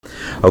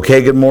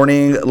Okay, good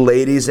morning,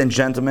 ladies and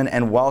gentlemen,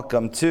 and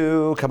welcome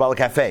to Kabbalah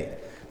Café.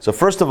 So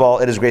first of all,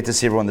 it is great to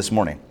see everyone this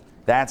morning.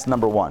 That's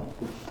number one.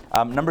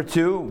 Number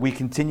two, we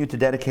continue to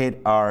dedicate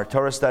our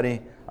Torah study,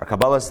 our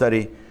Kabbalah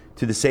study,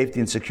 to the safety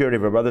and security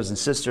of our brothers and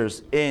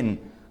sisters in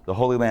the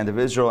Holy Land of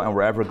Israel and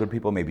wherever good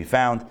people may be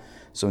found.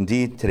 So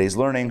indeed, today's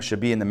learning should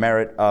be in the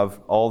merit of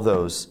all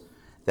those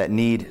that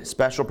need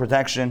special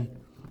protection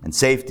and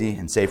safety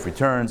and safe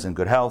returns and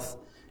good health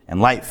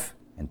and life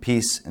and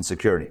peace and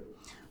security.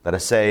 Let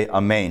us say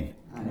Amen.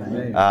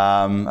 Amen.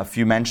 A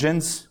few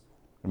mentions.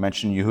 We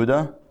mentioned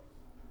Yehuda,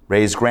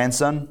 Ray's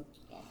grandson,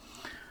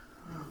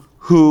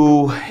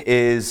 who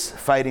is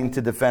fighting to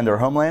defend our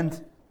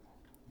homeland.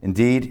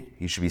 Indeed,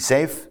 he should be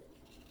safe,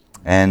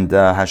 and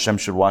Hashem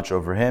should watch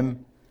over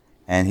him,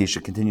 and he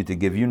should continue to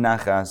give you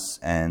nachas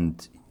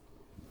and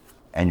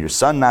your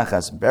son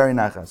nachas, Barry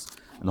nachas,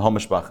 and the whole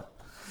mishpacha.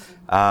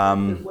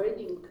 The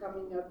wedding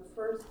coming up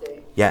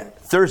Thursday. Yeah,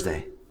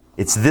 Thursday.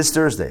 It's this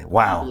Thursday.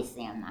 Wow.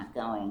 Obviously, I'm not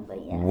going, but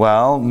yeah.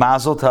 Well,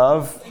 Mazel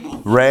Tov,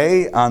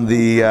 Ray, on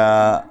the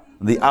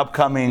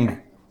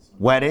upcoming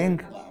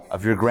wedding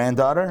of your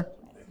granddaughter.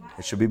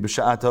 It should be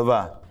b'sha'a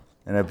tova,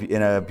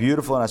 in a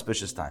beautiful and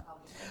auspicious time.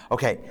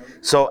 Okay,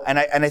 so and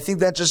I think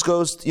that just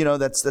goes,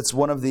 that's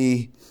one of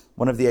the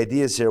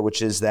ideas here,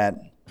 which is that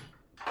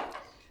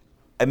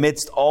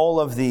amidst all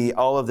of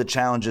the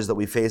challenges that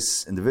we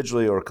face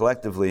individually or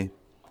collectively,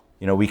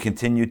 we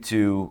continue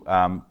to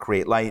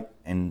create light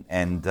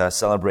and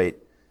celebrate,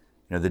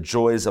 the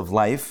joys of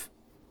life,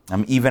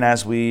 even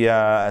as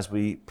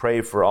we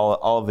pray for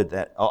all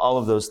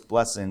of those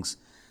blessings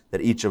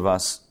that each of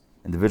us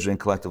individually and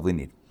collectively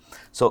need.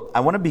 So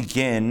I want to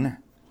begin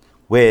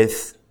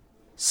with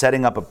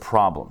setting up a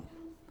problem.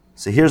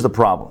 So here's the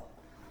problem.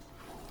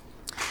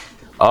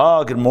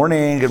 Oh, good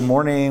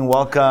morning,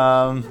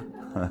 welcome.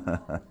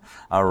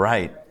 All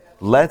right,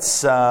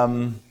 let's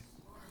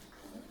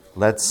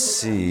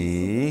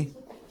see.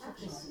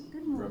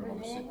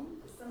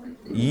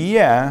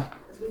 Yeah.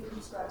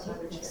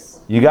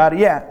 You got it?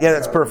 Yeah,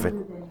 that's perfect.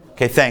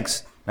 Okay,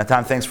 thanks.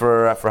 Natan, thanks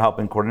for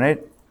helping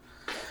coordinate.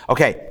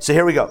 Okay, so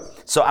here we go.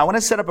 So I want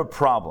to set up a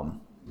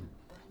problem.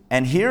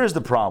 And here is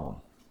the problem.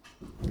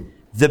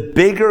 The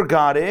bigger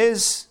God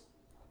is,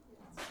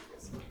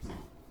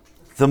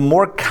 the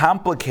more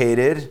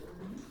complicated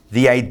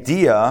the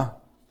idea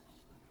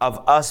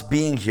of us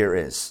being here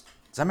is.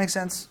 Does that make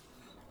sense?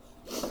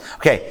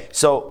 Okay,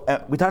 so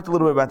we talked a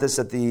little bit about this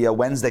at the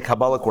Wednesday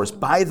Kabbalah course.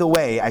 By the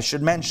way, I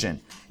should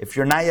mention, if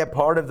you're not yet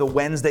part of the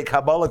Wednesday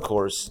Kabbalah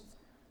course,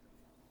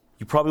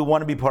 you probably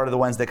want to be part of the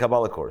Wednesday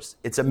Kabbalah course.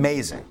 It's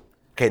amazing.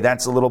 Okay,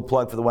 that's a little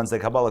plug for the Wednesday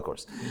Kabbalah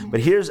course. But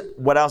here's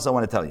what else I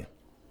want to tell you.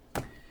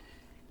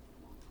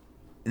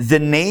 The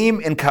name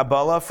in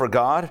Kabbalah for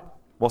God,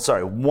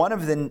 one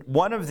of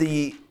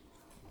the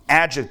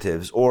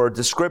adjectives or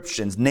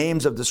descriptions,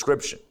 names of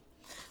description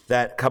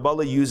that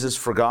Kabbalah uses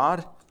for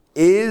God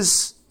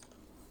is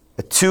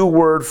a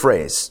two-word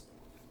phrase.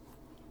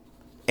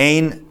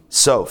 Ein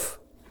Sof.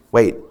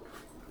 Wait,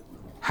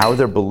 how are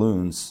there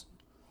balloons?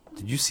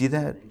 Did you see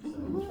that?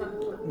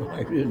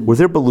 I didn't. Were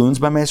there balloons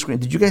by my screen?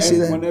 Did you guys see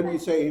that? Whenever you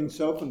say Ein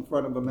Sof in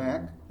front of a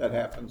Mac, that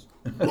happens.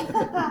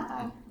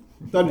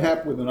 Doesn't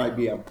happen with an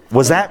IBM.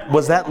 Was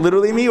that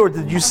literally me, or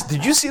did you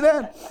see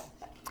that?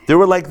 There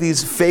were like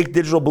these fake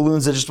digital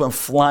balloons that just went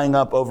flying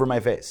up over my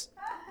face.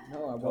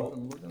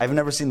 I've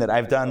never seen that.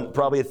 I've done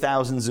probably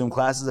 1,000 Zoom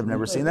classes. I've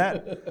never seen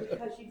that.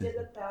 Because you did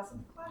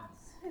 1,000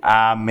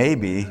 classes.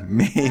 Maybe.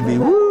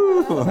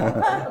 Woo!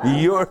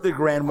 You're the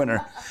grand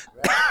winner.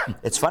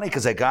 It's funny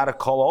because I got a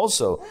call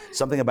also.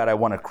 Something about I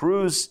want to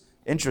cruise.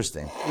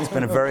 Interesting. It's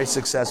been a very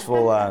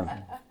successful...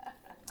 I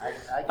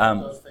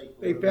those fake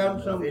They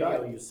found some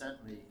video guy. you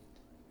sent me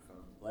from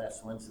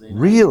last Wednesday night.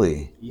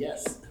 Really?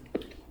 Yes.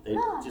 They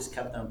just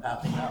kept on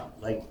popping up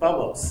like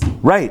bubbles.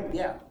 Right.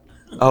 Yeah.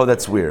 Oh,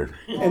 that's weird.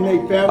 And they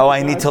found. Oh,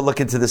 I need to look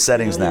into the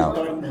settings now.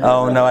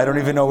 Oh, no, I don't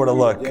even know where to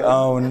look.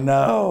 Oh,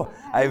 no.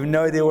 I have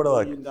no idea where to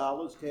look. $1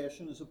 million cash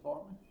in his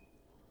apartment.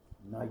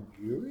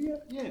 Nigeria?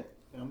 Yeah.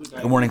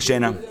 Good morning,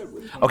 Shana.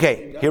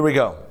 Okay, here we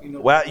go.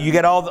 Well, you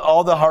get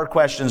all the hard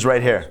questions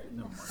right here.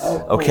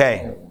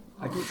 Okay.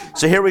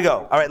 So here we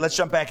go. All right, let's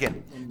jump back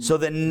in. So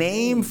the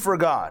name for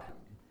God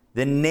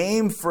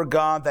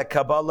that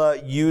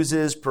Kabbalah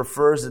uses,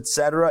 prefers,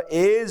 etc.,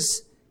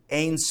 is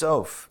Ein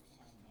Sof.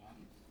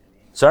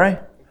 Sorry?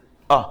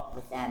 Oh,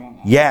 Without an end.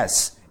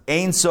 yes.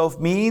 Ein Sof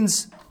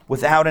means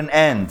without an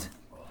end.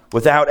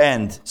 Without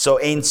end. So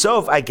Ein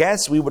Sof, I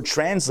guess we would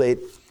translate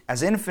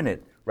as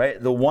infinite,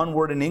 right? The one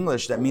word in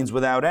English that means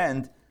without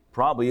end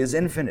probably is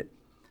infinite.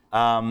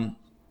 But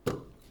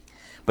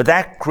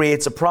that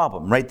creates a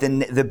problem, right?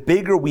 The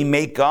bigger we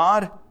make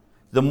God,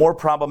 the more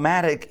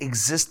problematic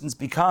existence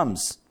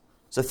becomes.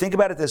 So think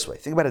about it this way.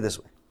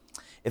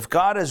 If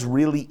God is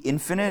really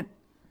infinite,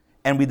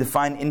 and we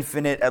define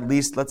infinite, at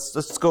least,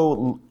 let's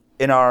go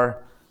in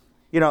our,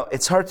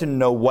 it's hard to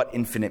know what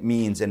infinite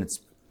means in its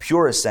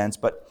purest sense,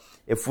 but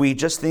if we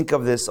just think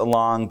of this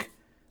along,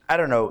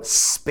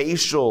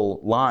 spatial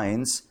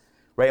lines,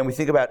 right? And we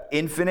think about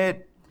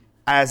infinite,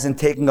 as in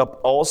taking up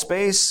all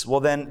space,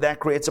 well then that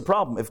creates a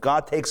problem. If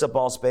God takes up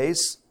all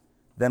space,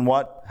 then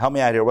what? Help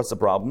me out here. What's the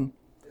problem?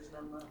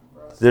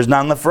 There's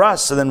none left for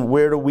us. So then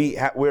where do we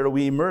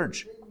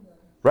emerge?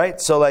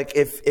 Right? So like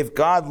if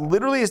God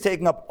literally is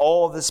taking up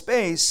all of the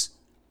space,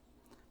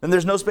 then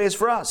there's no space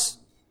for us.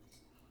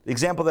 The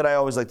example that I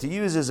always like to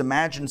use is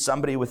imagine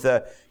somebody with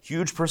a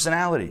huge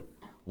personality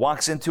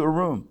walks into a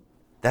room.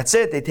 That's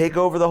it. They take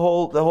over the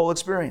whole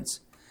experience.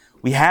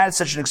 We had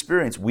such an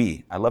experience.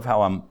 I love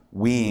how I'm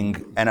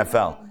weeing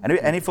NFL.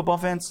 Any football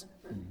fans?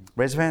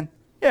 Raise a hand.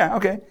 Yeah,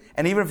 okay.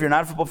 And even if you're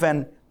not a football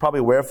fan, probably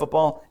aware of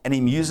football.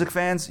 Any music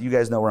fans? You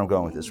guys know where I'm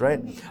going with this,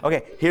 right?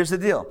 Okay, here's the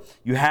deal.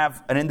 You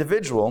have an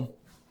individual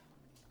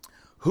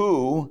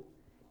who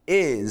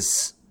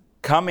is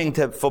coming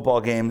to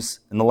football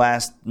games in the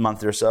last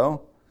month or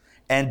so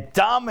and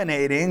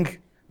dominating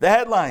the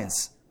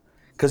headlines.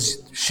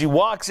 Because she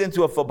walks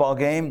into a football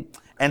game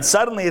and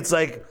suddenly it's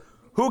like,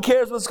 who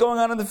cares what's going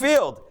on in the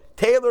field?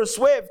 Taylor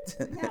Swift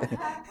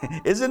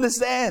is in the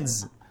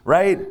stands,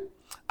 right?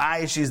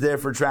 She's there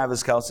for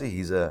Travis Kelce.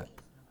 He's a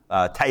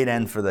tight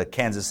end for the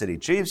Kansas City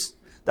Chiefs.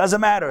 Doesn't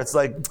matter. It's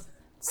like,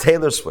 it's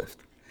Taylor Swift.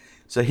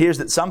 So here's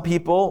that some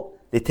people,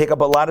 they take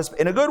up a lot of space.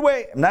 In a good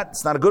way.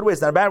 It's not a good way.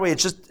 It's not a bad way.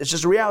 It's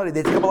just a reality.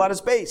 They take up a lot of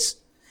space.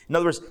 In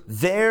other words,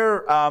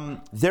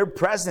 their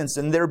presence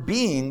and their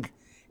being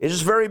is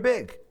just very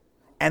big.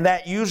 And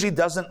that usually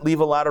doesn't leave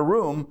a lot of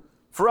room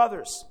for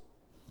others.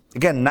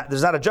 Again,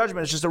 there's not a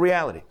judgment. It's just a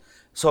reality.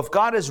 So if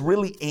God is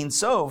really Ein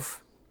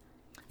Sof,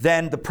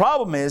 then the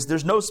problem is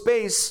there's no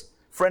space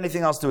for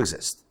anything else to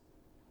exist.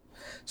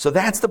 So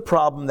that's the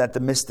problem that the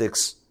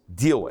mystics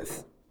deal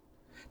with.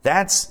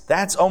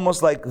 That's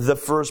almost like the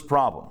first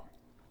problem.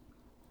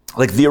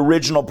 Like the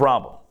original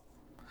problem.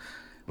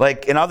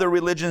 Like in other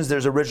religions,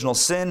 there's original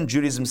sin.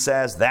 Judaism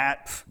says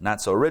that, not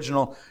so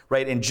original,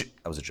 right?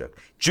 That was a joke.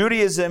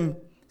 Judaism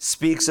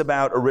speaks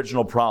about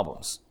original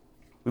problems.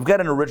 We've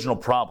got an original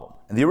problem.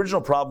 And the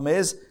original problem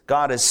is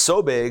God is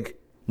so big,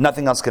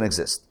 nothing else can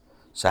exist.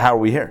 So how are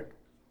we here?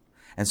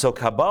 And so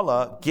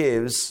Kabbalah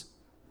gives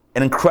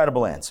an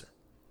incredible answer.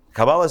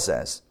 Kabbalah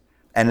says,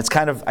 and it's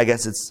kind of, I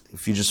guess it's,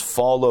 if you just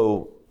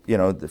follow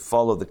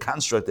the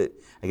construct,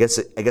 I guess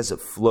it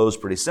flows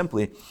pretty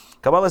simply.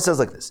 Kabbalah says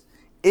like this: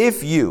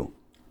 if you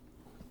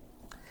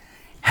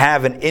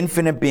have an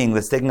infinite being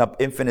that's taking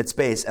up infinite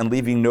space and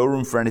leaving no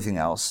room for anything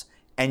else,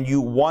 and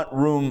you want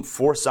room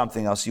for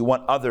something else, you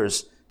want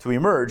others to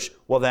emerge,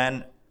 well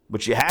then,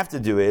 what you have to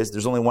do is,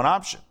 there's only one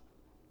option.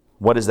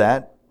 What is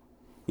that?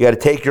 You got to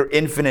take your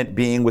infinite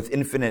being with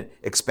infinite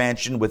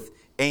expansion, with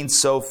Ein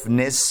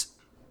Sof-ness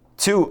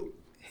to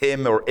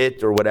him or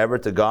it or whatever,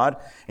 to God,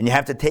 and you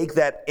have to take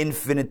that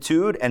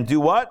infinitude and do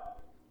what?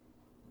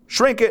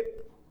 Shrink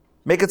it,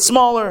 make it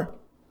smaller,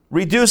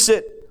 reduce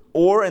it,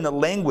 or in the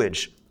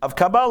language of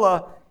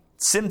Kabbalah,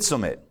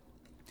 tzimtzum it,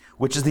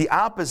 which is the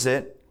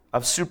opposite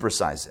of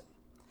supersize it.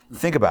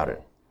 Think about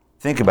it.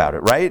 Think about it,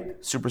 right?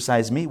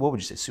 Supersize me? What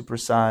would you say?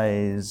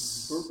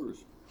 Supersize?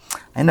 Burgers.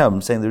 I know,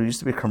 I'm saying there used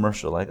to be a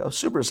commercial like,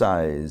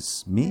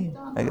 supersize me?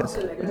 I guess.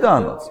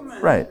 McDonald's.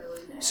 Right.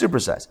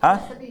 Supersize. Huh?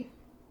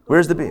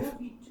 Where's the beef?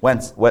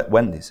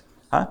 Wendy's.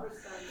 Huh?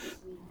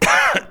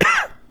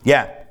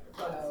 Yeah.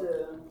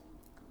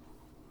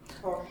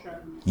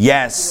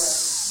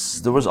 Yes.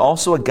 There was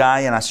also a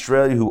guy in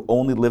Australia who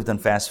only lived on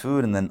fast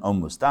food and then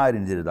almost died,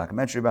 and he did a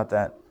documentary about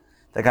that.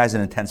 That guy's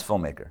an intense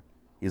filmmaker.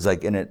 He's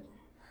like in it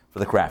for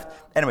the craft.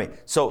 Anyway,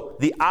 so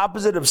the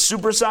opposite of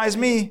supersize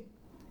me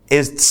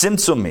is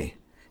tzimtzum me.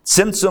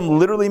 Tzimtzum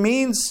literally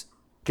means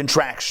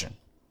contraction.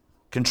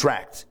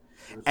 Contract.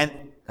 And,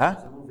 huh?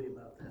 There's a movie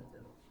about that, too.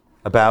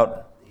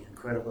 About? The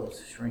Incredible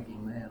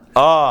Shrinking Man.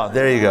 Oh,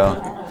 there you go.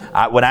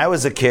 When I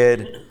was a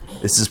kid,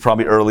 this is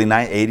probably early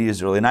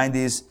 80s, early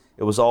 90s,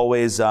 it was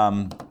always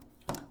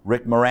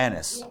Rick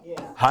Moranis.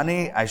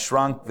 Honey, I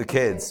Shrunk the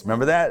Kids.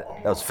 Remember that?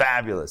 That was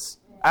fabulous.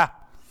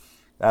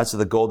 That's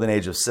the golden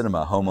age of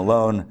cinema. Home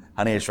Alone,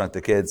 Honey, I Shrunk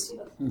the Kids.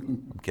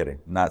 I'm kidding.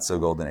 Not so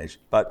golden age.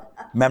 But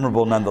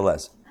memorable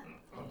nonetheless.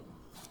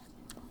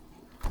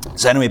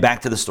 So anyway,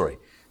 back to the story.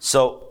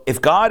 So if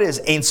God is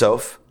Ein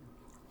Sof,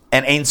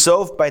 and Ein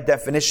Sof by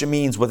definition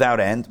means without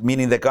end,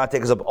 meaning that God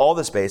takes up all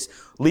the space,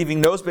 leaving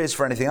no space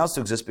for anything else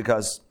to exist,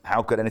 because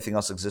how could anything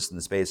else exist in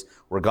the space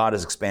where God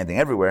is expanding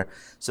everywhere?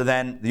 So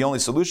then the only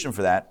solution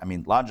for that,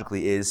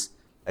 logically, is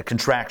a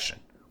contraction,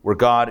 where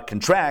God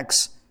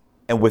contracts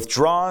and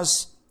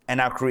withdraws and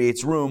now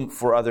creates room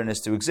for otherness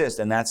to exist,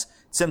 and that's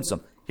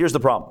tzimtzum. Here's the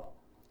problem.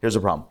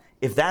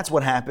 If that's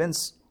what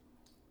happens,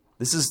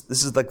 this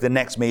is like the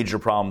next major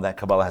problem that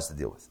Kabbalah has to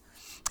deal with.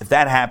 If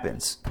that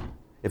happens,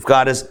 if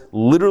God is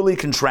literally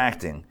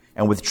contracting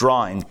and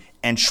withdrawing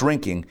and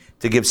shrinking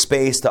to give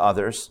space to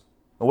others,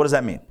 well, what does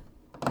that mean?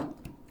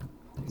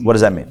 What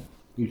does that mean?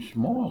 He's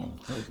small.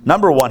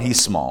 Number one, he's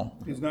small.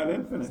 He's not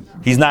infinite.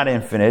 He's not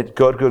infinite.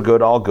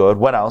 Good, all good.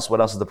 What else? What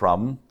else is the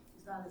problem?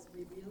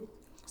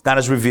 It's not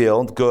as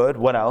revealed. Good.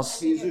 What else?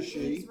 He's a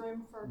she.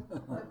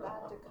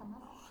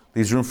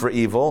 Leaves room for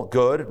evil.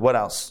 Good. What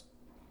else?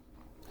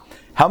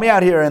 Help me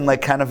out here in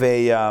like kind of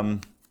a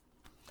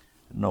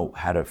don't know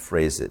how to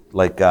phrase it.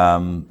 Like,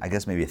 I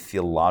guess maybe a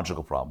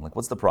theological problem. Like,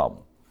 what's the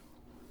problem?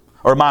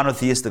 Or a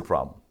monotheistic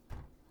problem?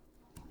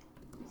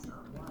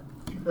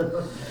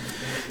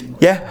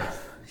 Yeah.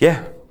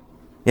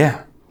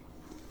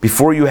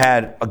 Before you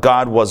had a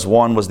God was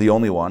one, was the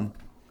only one.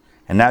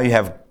 And now you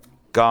have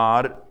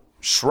God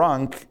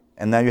shrunk,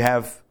 and now you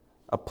have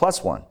a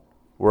plus one.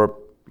 Now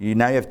you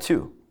have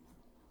two.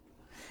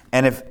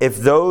 And if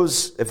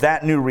that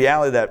new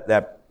reality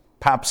that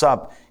pops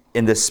up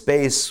in the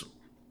space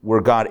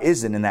where God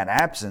isn't, in that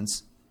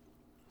absence,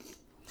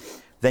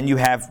 then you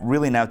have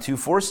really now two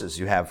forces.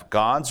 You have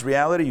God's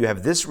reality, you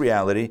have this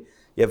reality,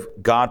 you have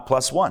God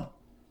plus one.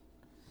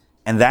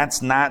 And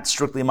that's not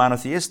strictly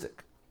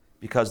monotheistic,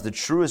 because the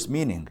truest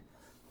meaning,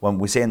 when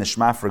we say in the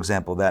Shema, for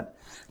example, that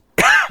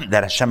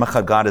Hashem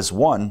Echad, God is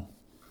one,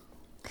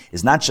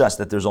 is not just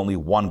that there's only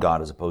one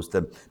God as opposed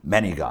to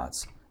many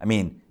gods. I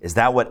mean, is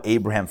that what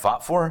Abraham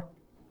fought for?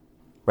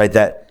 Right?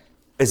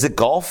 Is it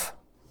golf?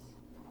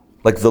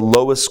 Like the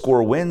lowest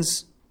score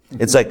wins?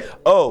 It's like,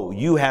 oh,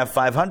 you have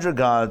 500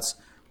 gods,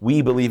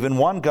 we believe in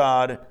one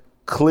God,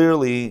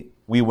 clearly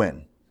we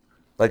win.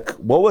 Like,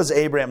 what was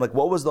Abraham, like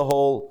what was the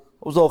whole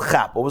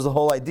chap? What was the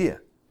whole idea?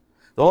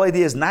 The whole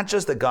idea is not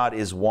just that God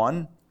is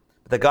one,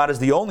 but that God is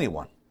the only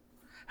one.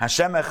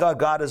 Hashem Echad,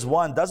 God is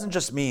one, doesn't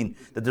just mean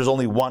that there's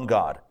only one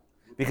God.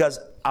 Because,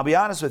 I'll be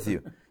honest with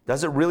you,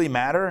 does it really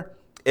matter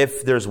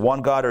if there's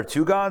one God or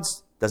two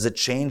gods? Does it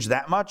change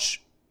that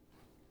much?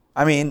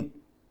 I mean,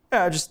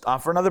 just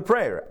offer another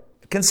prayer,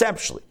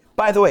 conceptually.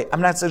 By the way,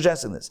 I'm not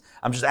suggesting this.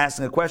 I'm just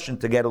asking a question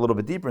to get a little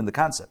bit deeper in the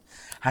concept.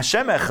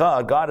 Hashem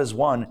Echad, God is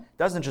one,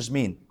 doesn't just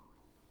mean,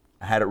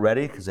 I had it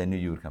ready because I knew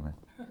you would come in.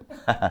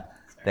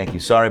 Thank you.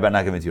 Sorry about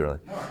not giving it to you early.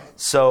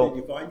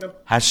 So,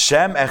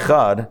 Hashem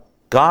Echad,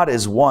 God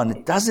is one,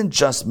 it doesn't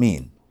just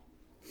mean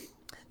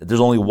that there's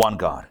only one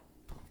God,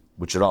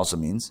 which it also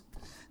means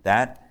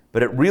that,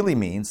 but it really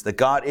means that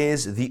God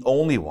is the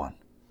only one.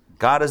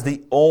 God is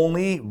the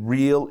only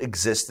real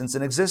existence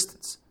in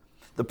existence.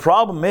 The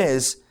problem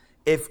is,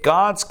 if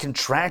God's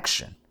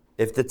contraction,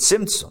 if the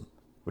tzimtzum,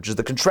 which is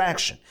the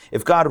contraction,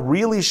 if God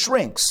really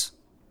shrinks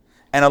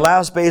and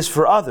allows space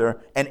for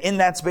other, and in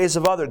that space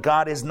of other,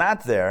 God is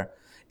not there,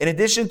 in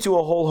addition to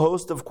a whole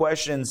host of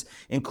questions,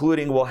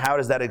 including, well, how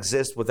does that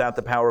exist without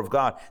the power of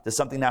God? Does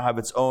something now have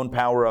its own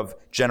power of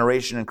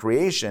generation and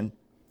creation?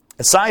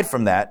 Aside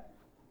from that,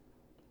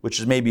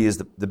 which maybe is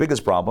the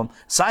biggest problem,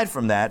 aside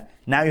from that,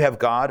 now you have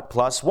God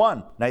plus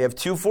one. Now you have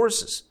two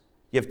forces.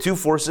 You have two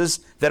forces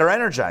that are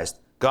energized,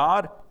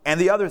 God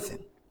and the other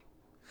thing.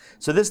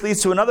 So this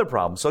leads to another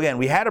problem. So again,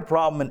 we had a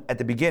problem at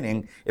the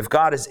beginning. If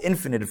God is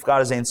infinite, if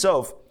God is Ein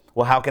Sof,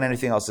 well, how can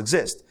anything else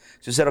exist?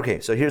 So we said, okay,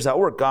 so here's how it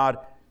worked. God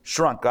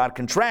shrunk, God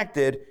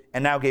contracted,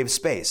 and now gave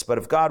space. But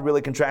if God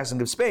really contracts and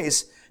gives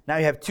space, now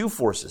you have two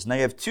forces. Now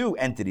you have two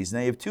entities. Now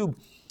you have two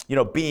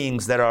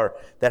beings that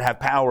have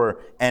power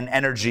and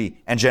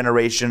energy and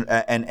generation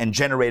and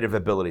generative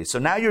ability. So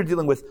now you're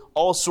dealing with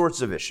all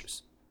sorts of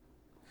issues.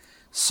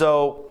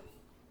 So,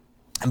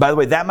 and by the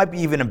way, that might be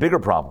even a bigger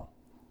problem.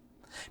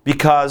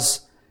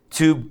 Because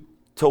to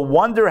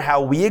wonder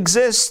how we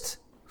exist,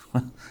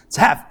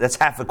 that's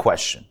half a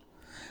question.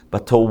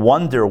 But to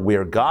wonder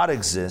where God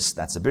exists,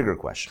 that's a bigger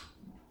question.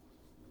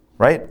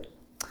 Right?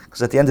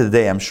 Because at the end of the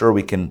day, I'm sure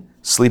we can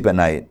sleep at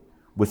night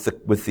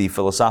with the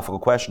philosophical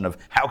question of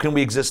how can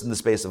we exist in the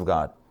space of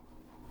God?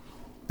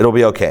 It'll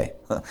be okay.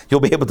 You'll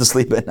be able to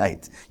sleep at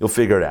night. You'll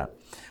figure it out.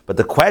 But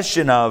the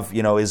question of,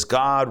 is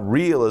God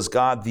real? Is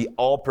God the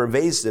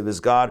all-pervasive? Is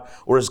God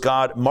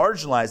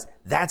marginalized?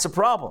 That's a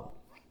problem.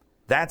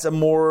 That's a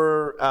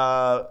more,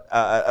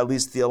 at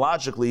least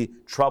theologically,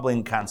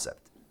 troubling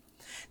concept.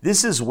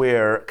 This is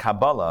where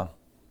Kabbalah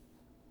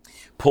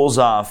pulls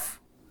off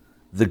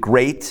the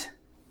great,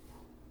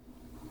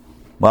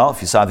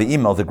 if you saw the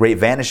email, the great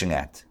Vanishing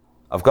Act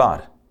of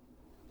God.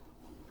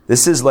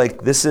 This is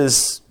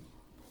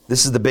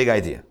the big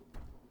idea.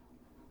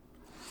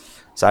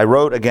 So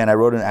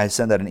I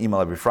send out an email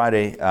every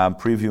Friday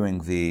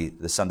previewing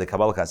the Sunday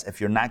Kabbalah class.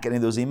 If you're not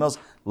getting those emails,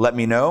 let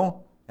me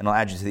know and I'll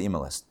add you to the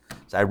email list.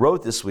 So I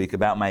wrote this week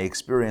about my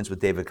experience with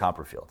David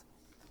Copperfield.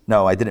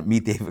 No, I didn't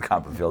meet David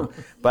Copperfield,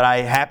 but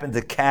I happened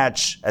to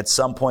catch at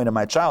some point in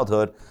my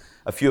childhood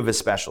a few of his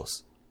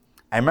specials.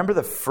 I remember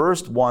the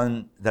first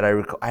one that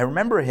I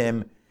remember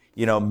him,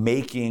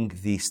 making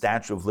the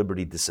Statue of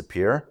Liberty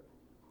disappear.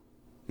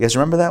 You guys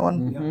remember that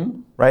one? Mm-hmm.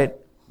 Right?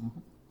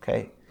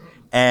 Okay.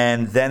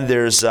 And then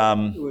there's... it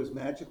was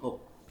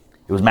magical.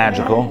 It was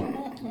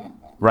magical.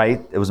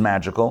 Right? It was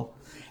magical.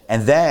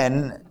 And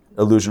then...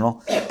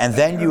 illusional. And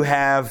then you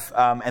have...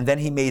 and then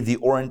he made the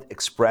Orient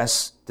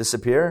Express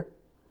disappear.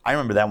 I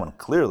remember that one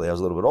clearly. I was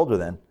a little bit older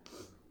then.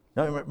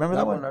 No, you remember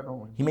that one? I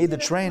don't. He made the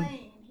train.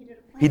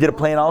 He did a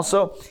plane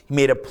also. He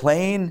made a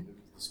plane,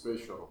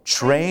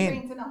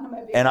 train,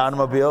 and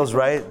automobiles,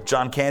 right?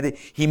 John Candy.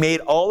 He made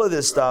all of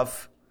this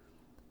stuff.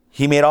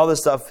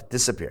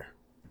 Disappear.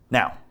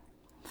 Now,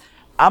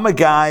 I'm a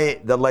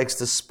guy that likes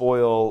to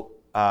spoil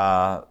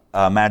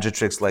magic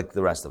tricks like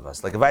the rest of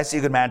us. Like if I see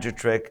a good magic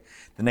trick,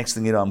 the next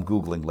thing you know, I'm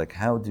Googling, like,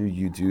 how do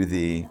you do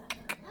the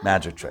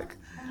magic trick?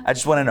 I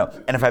just want to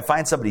know. And if I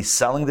find somebody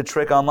selling the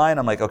trick online,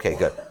 I'm like, okay,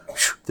 good.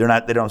 They don't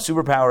have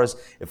superpowers.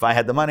 If I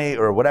had the money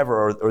or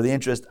whatever, or the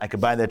interest, I could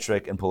buy that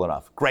trick and pull it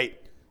off. Great.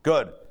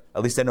 Good.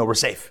 At least I know we're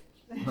safe.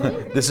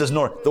 This is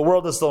normal. The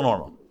world is still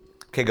normal.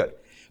 Okay, good.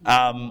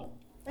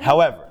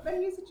 However. But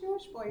he's a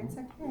Jewish boy. It's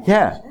okay.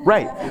 Yeah,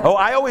 right. Oh,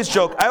 I always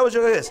joke like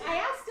this. I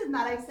asked him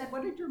that. I said,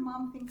 what did your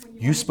mom think when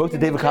you You spoke to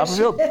David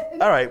Copperfield?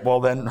 All right, well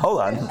then,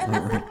 hold on.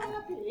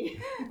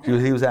 happy.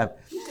 He was happy.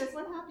 She just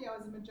wasn't happy I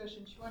was a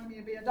magician. She wanted me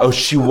to be a Oh,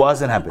 she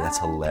wasn't happy. That's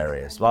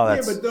hilarious. Well, Yeah,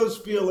 that's but those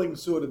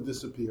feelings sort of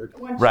disappeared.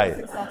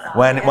 right.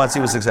 Once he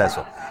was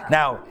successful.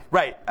 Now,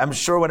 right. I'm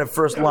sure when it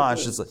first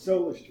launched, it's like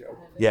Soulish joke.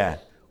 yeah.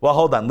 Well,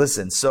 hold on.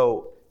 Listen.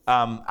 So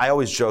I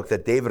always joke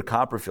that David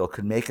Copperfield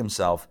could make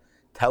himself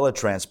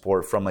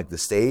teletransport from like the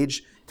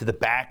stage to the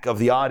back of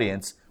the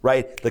audience.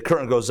 Right. The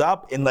curtain goes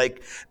up in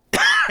like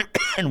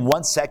in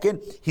 1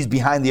 second. He's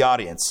behind the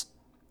audience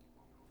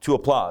to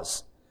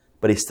applause,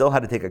 but he still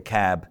had to take a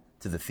cab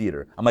to the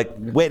theater. I'm like,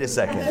 wait a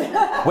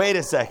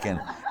second.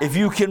 If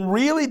you can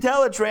really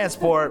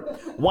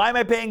teletransport, why am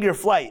I paying your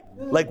flight?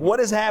 Like,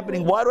 what is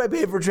happening? Why do I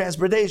pay for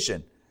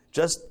transportation?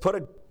 Just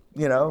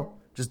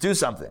just do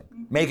something.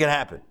 Make it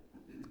happen.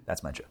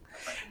 That's my joke.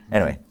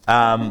 Anyway,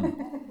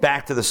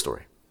 back to the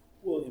story.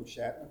 William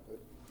Shatner.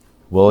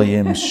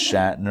 William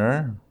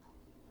Shatner.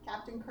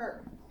 Captain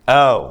Kirk.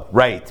 Oh,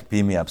 right.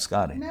 Beam me up,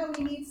 Scotty. No,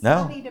 he needs No?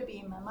 somebody to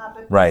beam him up.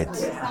 Right.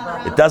 It's not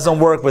around. It doesn't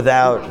work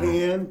without.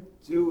 And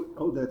do.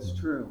 Oh, that's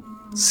true.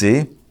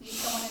 See?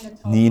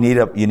 You need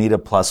a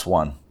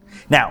 +1.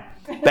 Now,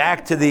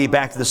 back to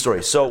the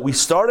story. So we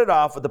started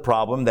off with the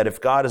problem that if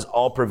God is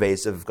all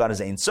pervasive, if God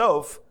is Ein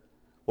Sof,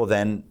 well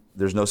then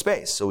there's no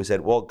space. So we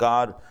said, well,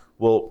 God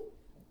will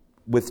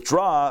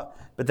withdraw,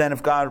 but then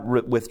if God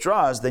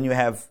withdraws, then you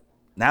have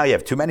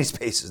too many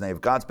spaces. Now you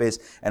have God's space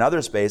and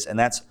other space, and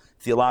that's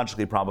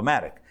theologically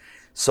problematic.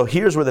 So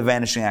here's where the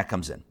Vanishing Act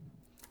comes in.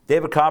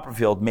 David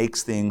Copperfield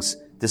makes things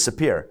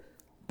disappear.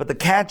 But the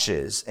catch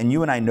is, and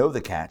you and I know the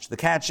catch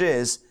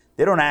is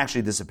they don't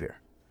actually disappear.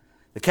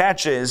 The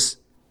catch is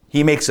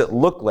he makes it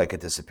look like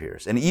it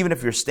disappears. And even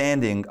if you're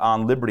standing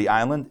on Liberty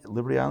Island,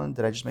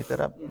 did I just make that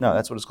up? No,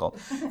 that's what it's called.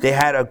 They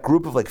had a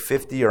group of like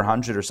 50 or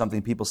 100 or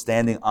something people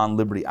standing on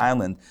Liberty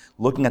Island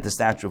looking at the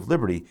Statue of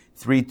Liberty,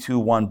 3, 2,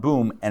 1,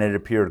 boom, and it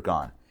appeared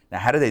gone.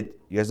 Now, you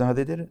guys know how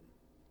they did it?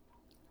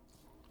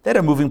 They had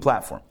a moving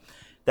platform.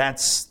 They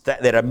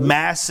had a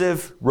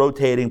massive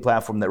rotating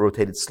platform that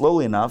rotated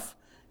slowly enough,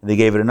 and they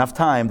gave it enough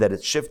time that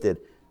it shifted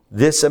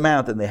this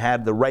amount, and they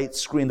had the right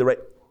screen,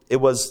 there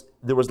was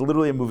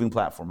literally a moving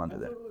platform under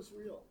there. It was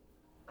real.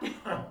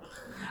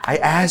 I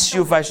asked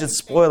you if I should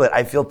spoil it.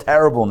 I feel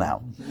terrible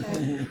now.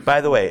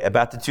 By the way,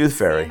 about the Tooth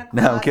Fairy.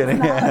 No, I'm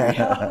kidding.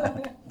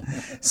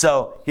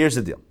 So here's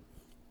the deal.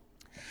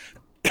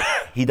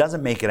 He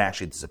doesn't make it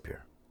actually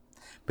disappear,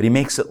 but he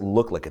makes it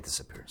look like it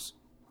disappears.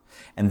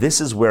 And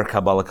this is where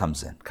Kabbalah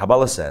comes in.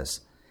 Kabbalah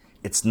says,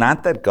 it's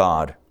not that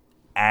God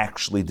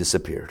actually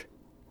disappeared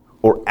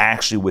or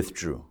actually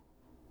withdrew.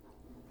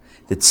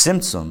 The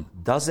tzimtzum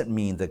doesn't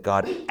mean that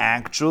God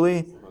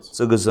actually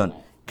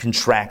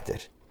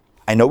contracted.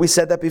 I know we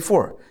said that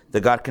before,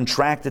 that God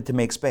contracted to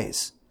make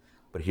space.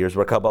 But here's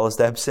where Kabbalah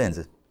steps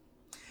in.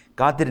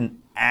 God didn't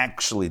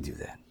actually do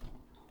that.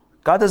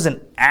 God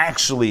doesn't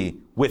actually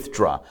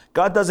withdraw.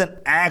 God doesn't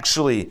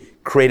actually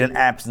create an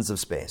absence of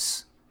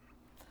space.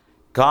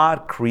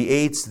 God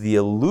creates the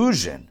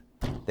illusion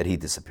that he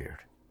disappeared.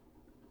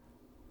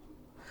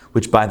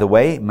 Which, by the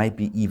way, might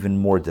be even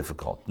more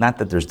difficult. Not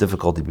that there's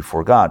difficulty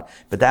before God,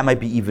 but that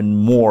might be even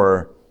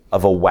more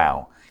of a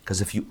wow.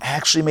 Because if you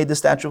actually made the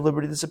Statue of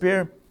Liberty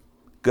disappear,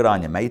 good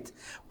on you, mate.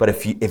 But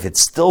if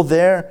it's still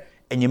there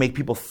and you make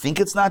people think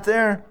it's not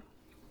there,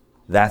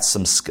 that's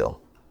some skill.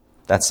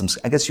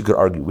 I guess you could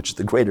argue which is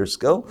the greater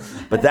skill,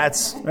 but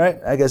that's, right?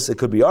 I guess it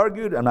could be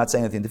argued. I'm not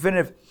saying anything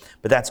definitive,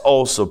 but that's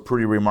also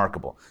pretty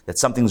remarkable. That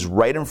something's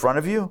right in front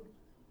of you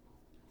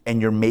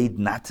and you're made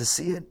not to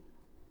see it.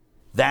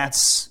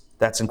 That's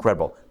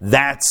incredible.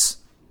 That's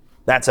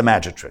a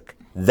magic trick.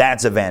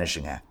 That's a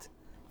vanishing act.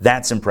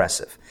 That's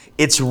impressive.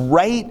 It's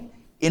right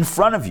in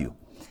front of you.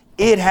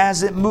 It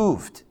hasn't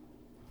moved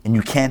and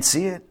you can't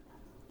see it.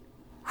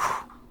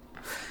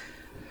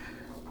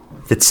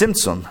 The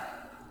tzimtzum,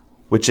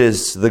 which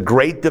is the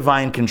great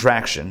divine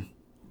contraction,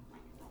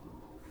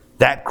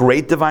 that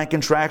great divine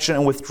contraction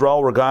and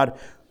withdrawal where God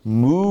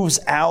moves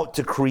out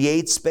to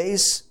create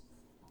space,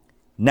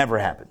 never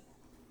happened.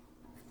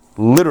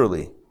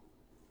 Literally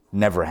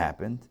never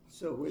happened,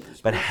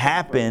 but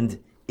happened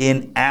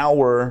in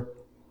our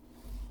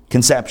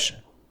conception.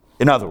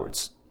 In other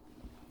words,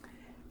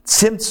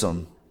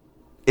 tzimtzum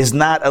is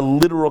not a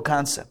literal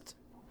concept.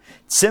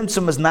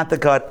 Tzimtzum is not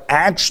that God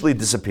actually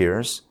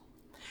disappears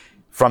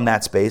from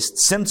that space.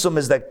 Tzimtzum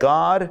is that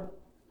God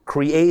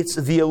creates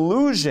the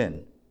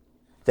illusion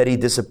that he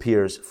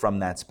disappears from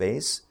that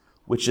space,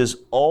 which is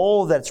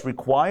all that's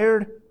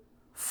required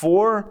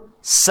for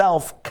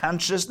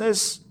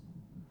self-consciousness,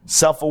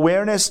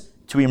 self-awareness,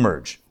 to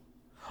emerge.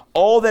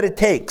 All that it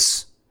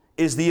takes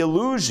is the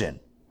illusion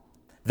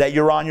that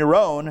you're on your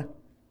own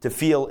to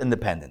feel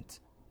independent.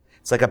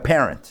 It's like a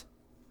parent,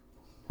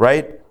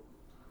 right?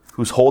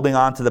 Who's holding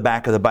on to the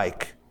back of the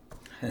bike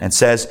and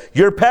says,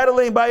 you're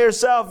pedaling by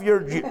yourself,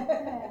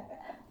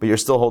 but you're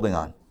still holding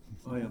on.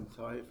 I am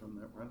tired from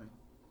that running.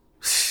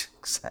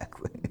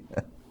 Exactly.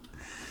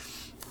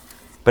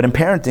 But in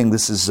parenting,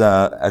 this is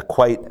a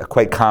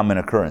quite common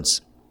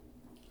occurrence,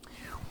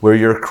 where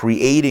you're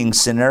creating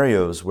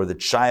scenarios where the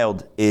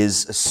child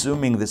is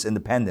assuming this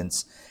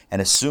independence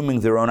and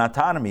assuming their own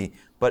autonomy,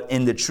 but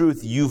in the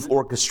truth, you've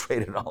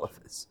orchestrated all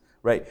of this,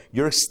 right?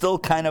 You're still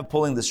kind of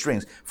pulling the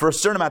strings for a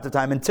certain amount of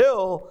time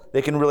until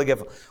they can really get...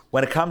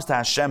 When it comes to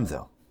Hashem,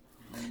 though,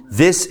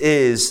 this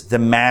is the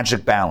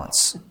magic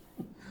balance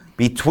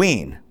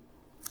between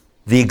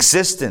the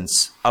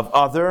existence of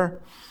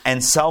other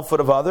and selfhood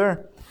of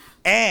other,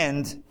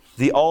 and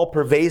the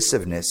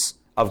all-pervasiveness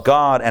of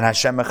God and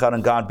Hashem Echad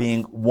and God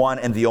being one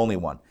and the only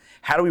one.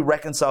 How do we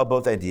reconcile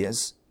both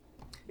ideas?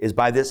 Is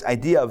by this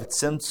idea of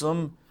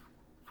tzimtzum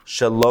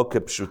shelo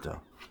kipshuto.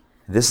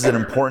 This is an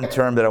important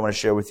term that I want to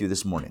share with you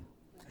this morning.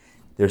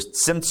 There's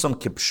tzimtzum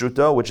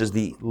kipshuto, which is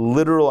the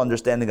literal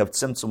understanding of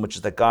tzimtzum, which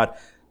is that God,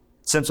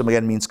 tzimtzum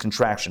again means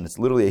contraction. It's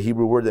literally a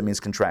Hebrew word that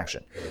means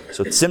contraction.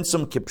 So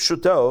tzimtzum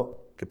kipshuto,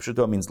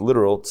 kipshuto means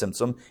literal,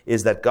 tzimtzum,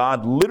 is that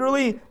God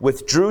literally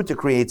withdrew to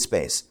create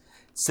space.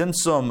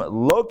 Tzimtzum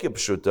lo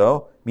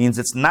kipshuto means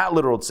it's not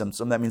literal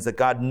tzimtzum. That means that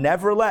God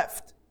never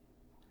left.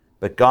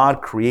 But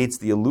God creates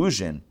the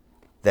illusion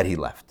that He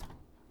left.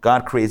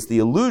 God creates the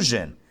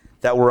illusion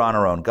that we're on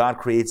our own. God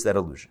creates that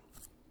illusion.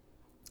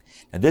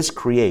 And this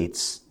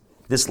creates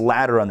this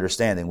latter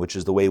understanding, which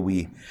is the way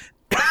we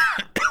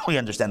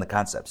understand the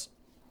concepts.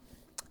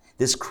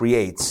 This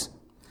creates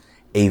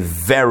a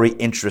very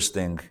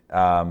interesting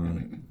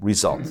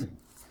result.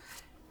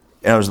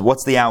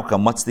 What's the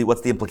outcome? What's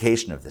the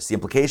implication of this? The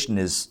implication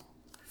is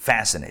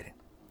fascinating.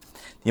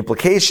 The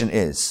implication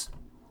is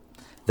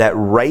that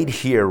right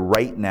here,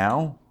 right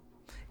now,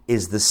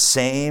 is the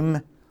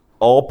same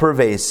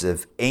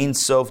all-pervasive, Ein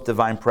Sof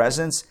divine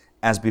presence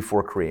as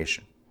before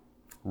creation.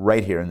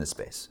 Right here in this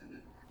space.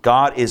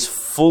 God is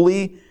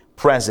fully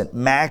present,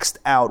 maxed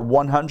out,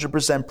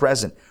 100%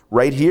 present,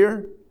 right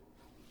here,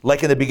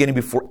 like in the beginning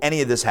before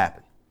any of this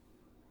happened.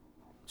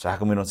 So how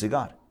come we don't see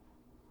God?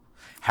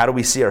 How do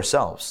we see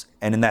ourselves?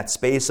 And in that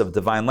space of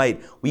divine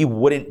light, we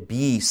wouldn't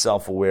be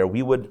self-aware.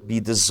 We would be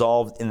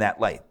dissolved in that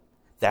light.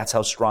 That's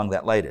how strong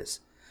that light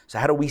is. So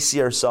how do we see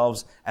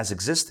ourselves as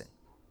existing?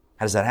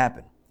 How does that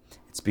happen?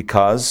 It's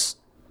because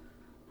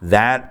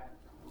that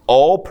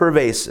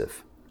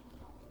all-pervasive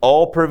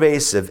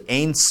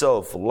Ein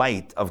Sof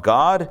light of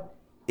God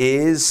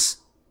is,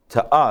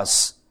 to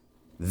us,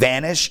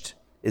 vanished,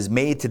 is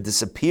made to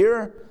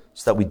disappear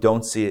so that we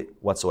don't see it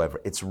whatsoever.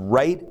 It's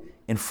right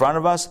in front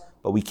of us,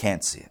 but we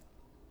can't see it.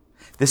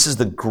 This is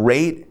the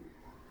great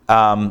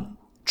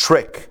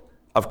trick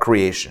of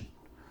creation.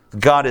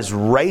 God is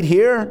right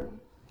here,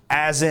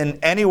 as in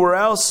anywhere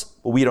else,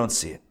 but we don't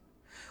see it.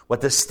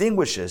 What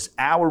distinguishes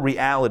our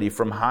reality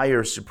from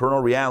higher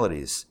supernal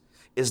realities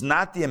is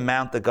not the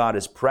amount that God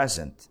is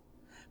present,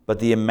 but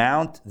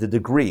the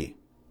degree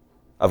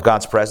of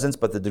God's presence,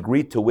 but the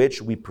degree to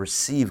which we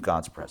perceive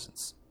God's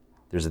presence.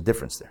 There's a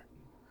difference there.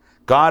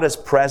 God is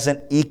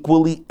present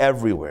equally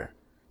everywhere.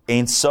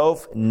 Ein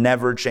Sof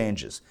never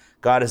changes.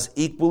 God is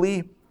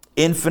equally,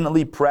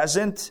 infinitely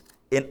present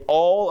in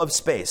all of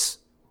space.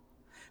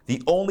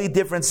 The only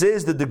difference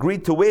is the degree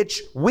to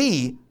which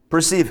we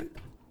perceive it.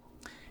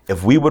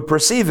 If we would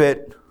perceive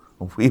it,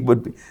 it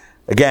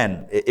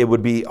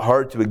would be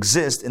hard to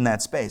exist in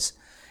that space.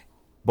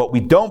 But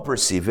we don't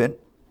perceive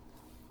it,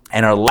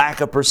 and our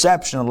lack of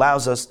perception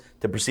allows us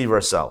to perceive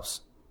ourselves.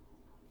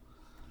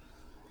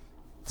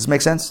 Does this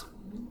make sense?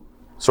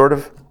 Sort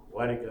of?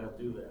 Why did God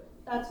do that?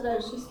 That's what I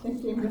was just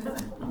thinking.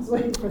 I was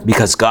waiting for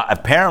Because God,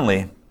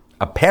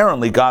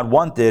 apparently God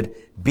wanted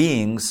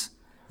beings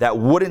that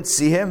wouldn't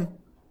see Him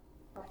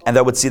and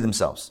that would see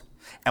themselves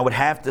and would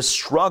have to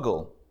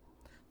struggle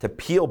to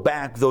peel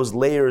back those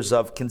layers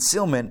of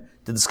concealment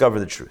to discover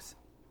the truth.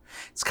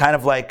 It's kind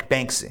of like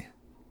Banksy.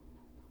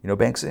 You know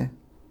Banksy?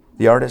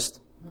 The artist?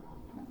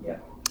 Yeah.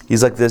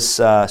 He's like this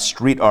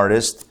street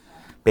artist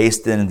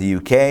based in the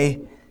UK,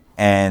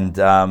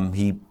 and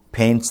he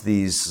paints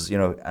these,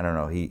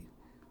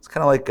 it's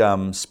kind of like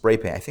spray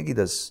paint. I think he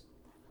does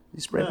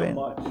spray paint.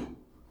 Not much.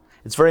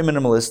 It's very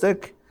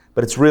minimalistic,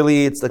 but it's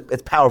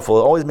powerful.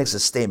 It always makes a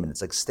statement. It's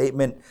like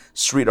statement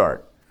street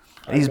art.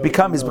 And he's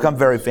become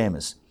very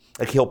famous.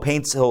 Like he'll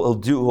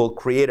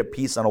create a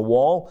piece on a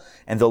wall,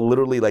 and they'll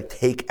literally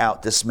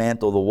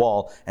dismantle the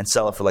wall and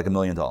sell it for $1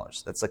 million.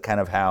 That's like kind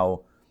of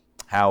how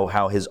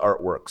his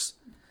art works.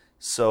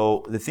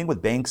 So the thing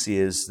with Banksy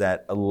is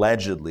that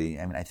allegedly,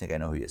 I think I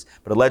know who he is,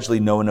 but allegedly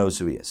no one knows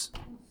who he is.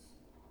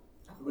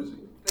 Who is he?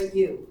 But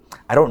you.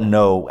 I don't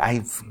know.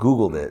 I've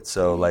Googled it.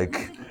 So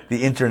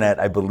the internet,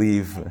 I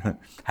believe,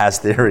 has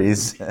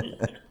theories.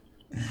 Really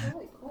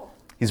cool.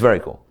 He's very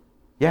cool.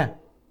 Yeah,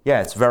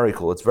 it's very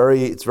cool. It's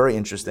very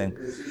interesting.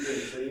 Is he been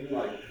seen?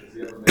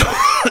 Is he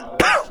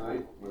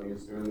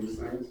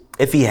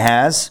If he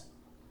has,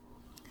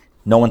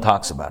 no one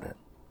talks about it.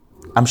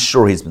 I'm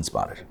sure he's been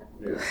spotted.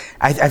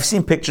 I've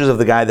seen pictures of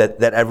the guy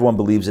that everyone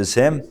believes is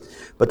him,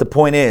 but the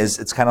point is,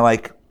 it's kind of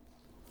like,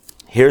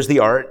 here's the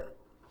art,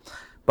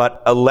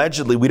 but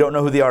allegedly we don't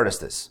know who the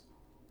artist is.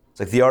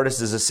 It's like the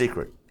artist is a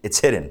secret.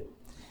 It's hidden.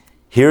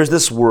 Here's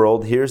this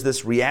world, here's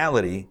this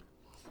reality,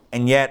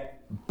 and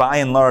yet, by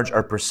and large,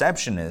 our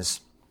perception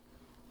is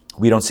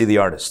we don't see the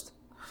artist.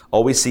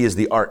 All we see is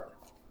the art.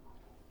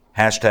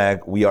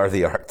 Hashtag, we are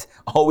the art.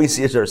 All we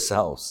see is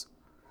ourselves.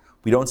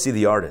 We don't see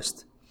the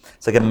artist.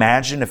 It's like,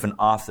 imagine if an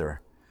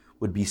author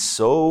would be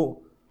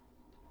so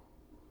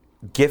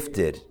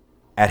gifted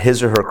at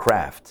his or her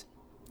craft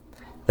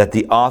that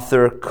the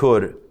author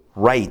could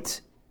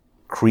write,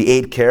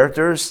 create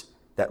characters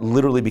that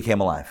literally became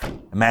alive.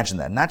 Imagine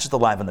that. Not just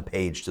alive on the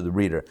page to the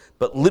reader,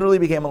 but literally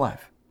became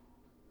alive.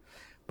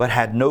 But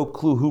had no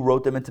clue who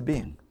wrote them into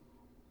being.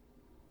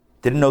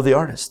 Didn't know the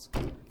artist.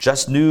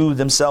 Just knew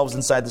themselves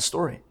inside the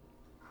story.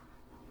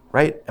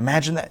 Right?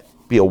 Imagine that.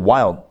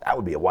 That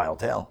would be a wild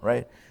tale,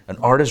 right? An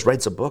artist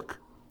writes a book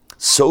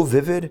so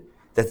vivid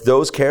that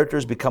those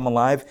characters become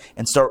alive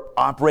and start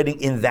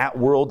operating in that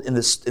world, in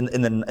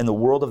the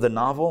world of the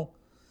novel.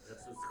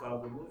 That's what's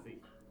called the movie.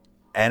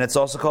 And it's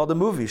also called a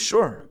movie,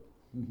 sure.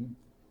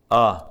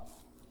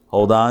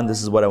 Hold on,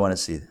 this is what I want to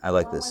see. I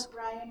like this.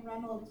 Like Ryan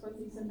Reynolds when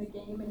he's in the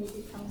game and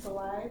he becomes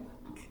alive.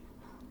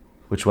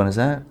 Which one is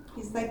that?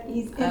 He's in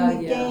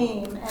the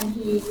game and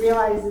he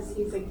realizes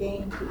he's a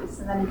game piece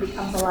and then he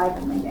becomes alive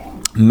in the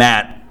game.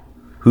 Matt,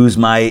 who's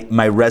my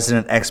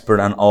resident expert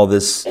on all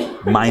this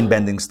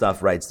mind-bending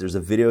stuff, writes, there's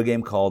a video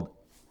game called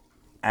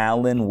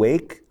Alan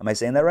Wake. Am I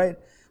saying that right?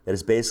 That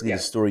is basically the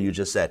story you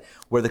just said,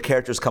 where the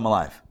characters come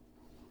alive.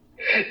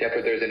 Yeah,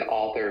 but there's an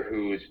author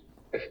who's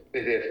a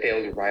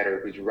failed writer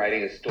who's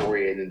writing a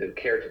story, and then the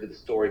characters of the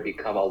story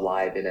become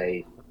alive in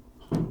a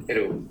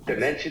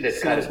dimension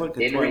that's kind of like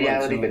in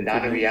reality, but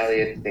not in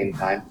reality at the same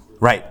time.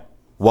 Right.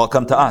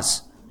 Welcome to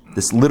us.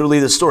 This literally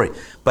the story.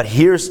 But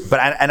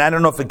I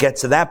don't know if it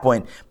gets to that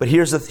point, but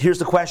here's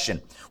the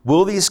question.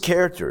 Will these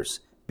characters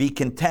be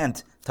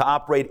content to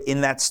operate in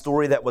that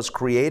story that was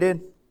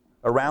created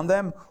around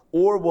them?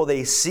 Or will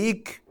they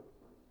seek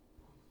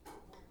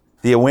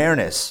the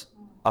awareness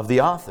of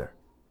the author?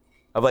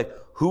 Of like,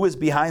 who is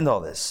behind all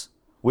this?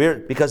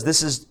 Because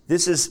this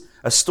is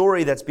a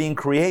story that's being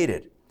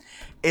created.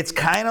 It's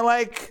kind of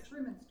like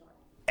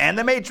and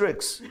the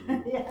Matrix.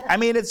 I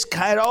mean, it's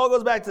kind of all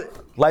goes back to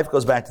life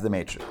goes back to the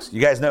Matrix.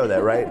 You guys know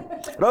that, right?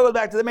 It all goes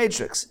back to the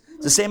Matrix.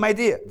 It's the same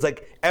idea. It's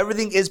like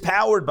everything is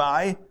powered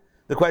by.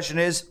 The question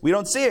is, we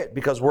don't see it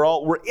because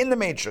we're in the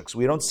Matrix.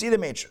 We don't see the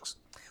Matrix.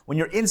 When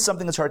you're in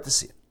something, it's hard to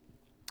see it.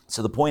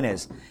 So the point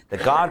is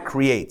that God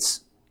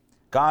creates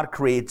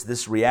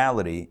this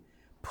reality,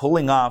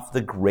 pulling off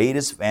the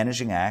greatest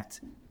vanishing act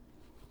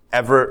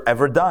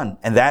ever done,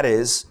 and that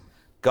is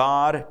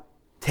God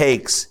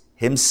takes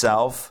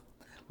himself,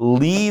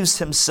 leaves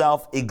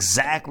himself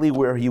exactly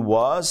where he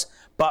was,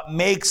 but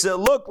makes it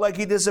look like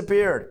he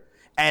disappeared.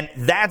 And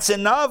that's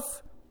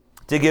enough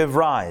to give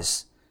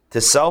rise to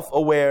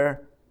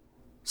self-aware,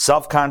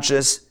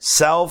 self-conscious,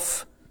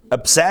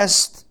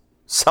 self-obsessed,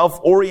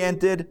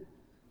 self-oriented,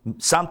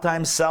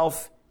 sometimes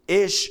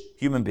self-ish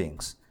human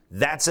beings.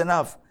 That's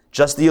enough.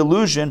 Just the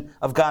illusion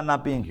of God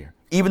not being here,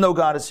 even though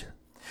God is here,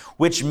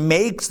 which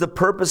makes the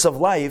purpose of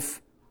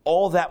life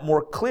all that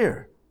more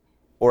clear.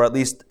 Or at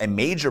least a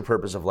major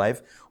purpose of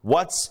life.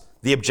 What's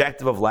the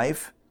objective of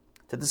life?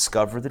 To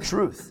discover the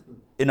truth.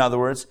 In other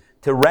words,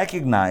 to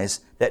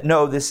recognize that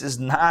no, this is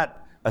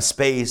not a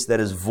space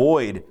that is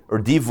void or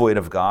devoid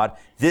of God.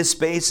 This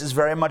space is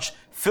very much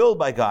filled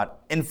by God.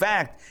 In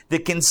fact, the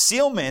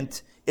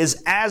concealment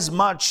is as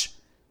much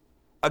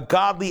a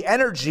godly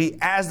energy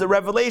as the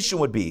revelation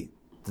would be.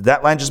 Did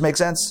that line just make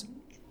sense?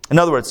 In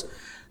other words,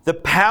 the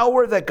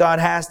power that God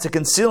has to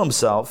conceal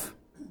himself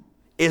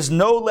is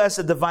no less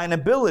a divine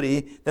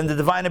ability than the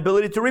divine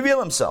ability to reveal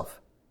himself.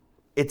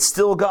 It's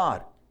still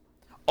God.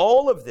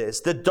 All of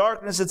this, the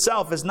darkness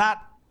itself is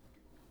not,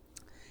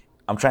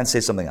 I'm trying to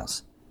say something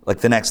else, like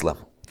the next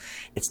level.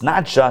 It's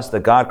not just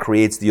that God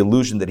creates the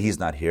illusion that he's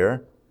not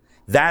here.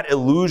 That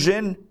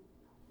illusion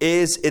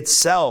is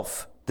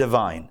itself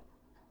divine.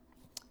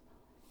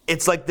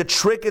 It's like the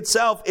trick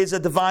itself is a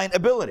divine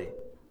ability.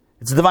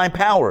 It's a divine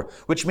power,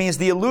 which means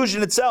the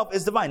illusion itself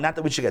is divine. Not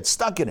that we should get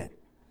stuck in it,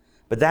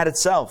 but that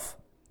itself,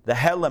 the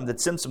helem, the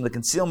tzimtzum, the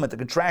concealment, the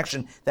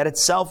contraction, that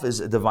itself is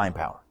a divine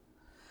power.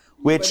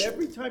 But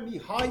every time he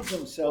hides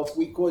himself,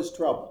 we cause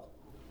trouble.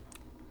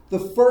 The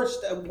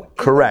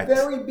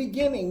very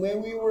beginning,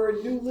 when we were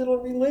a new little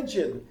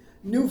religion,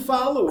 new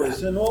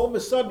followers, and all of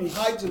a sudden he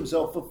hides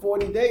himself for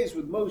 40 days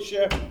with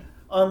Moshe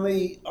on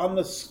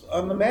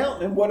the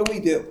mountain. And what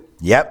do?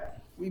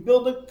 Yep.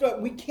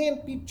 We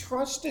can't be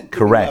trusted to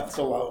Correct. be left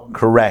alone.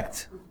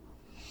 Correct.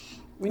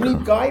 We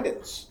need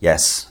guidance.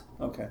 Yes.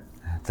 Okay.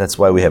 That's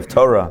why we have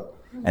Torah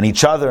and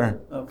each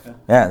other. Okay.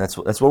 Yeah, that's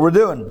what we're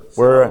doing.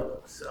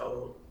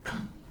 So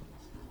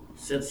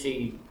since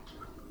he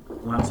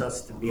wants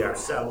us to be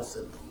ourselves,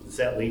 does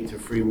that lead to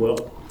free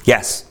will?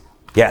 Yes.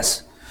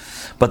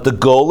 But the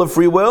goal of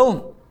free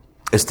will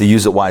is to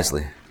use it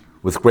wisely.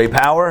 With great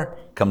power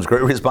comes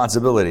great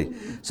responsibility.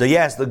 So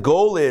yes, the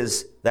goal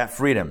is that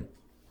freedom.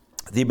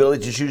 The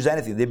ability to choose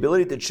anything. The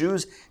ability to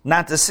choose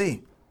not to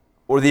see.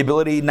 Or the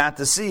ability not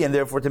to see and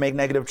therefore to make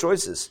negative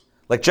choices.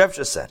 Like Jeff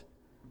just said,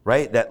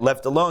 right? That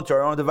left alone to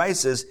our own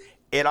devices,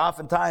 it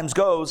oftentimes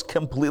goes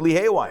completely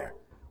haywire,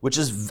 which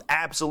is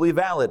absolutely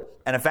valid.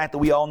 And a fact that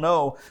we all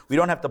know, we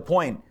don't have to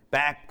point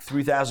back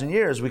 3,000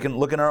 years. We can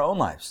look in our own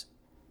lives,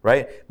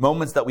 right?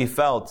 Moments that we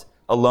felt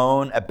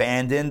alone,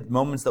 abandoned,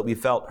 moments that we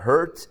felt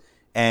hurt,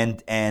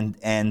 and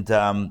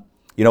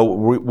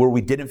where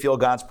we didn't feel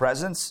God's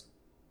presence,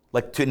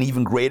 like to an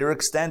even greater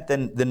extent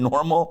than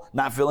normal,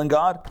 not feeling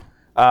God.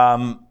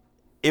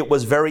 It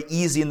was very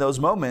easy in those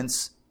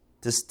moments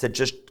to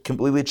just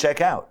completely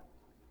check out.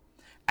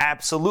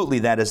 Absolutely,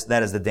 that is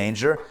the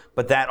danger,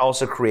 but that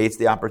also creates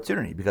the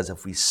opportunity, because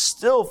if we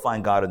still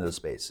find God in those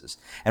spaces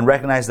and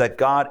recognize that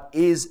God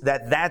is,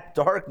 that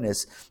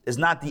darkness is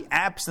not the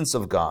absence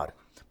of God,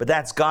 but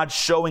that's God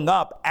showing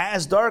up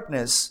as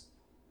darkness,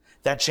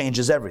 that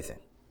changes everything.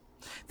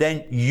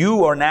 Then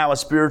you are now a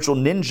spiritual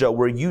ninja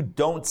where you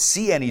don't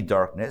see any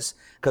darkness,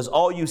 because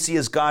all you see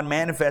is God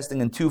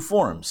manifesting in two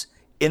forms,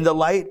 in the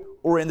light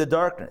or in the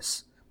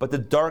darkness. But the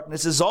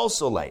darkness is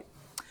also light.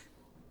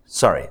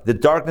 The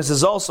darkness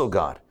is also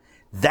God.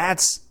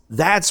 That's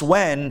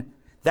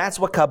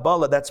what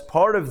Kabbalah, that's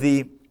part of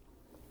the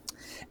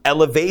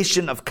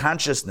elevation of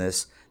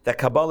consciousness that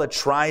Kabbalah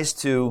tries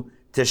to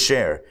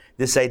share.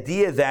 This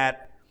idea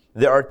that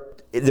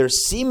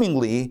there's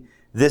seemingly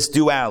this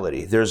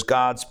duality. There's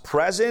God's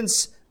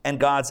presence and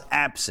God's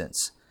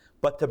absence.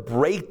 But to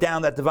break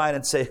down that divide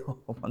and say,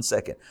 one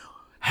second,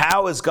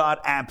 how is God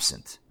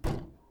absent?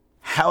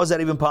 How is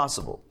that even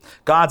possible?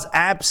 God's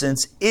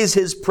absence is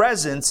his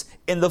presence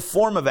in the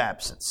form of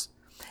absence.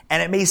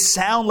 And it may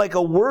sound like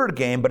a word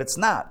game, but it's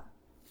not.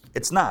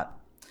 It's not.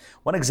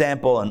 One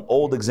example, an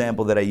old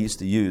example that I used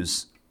to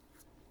use,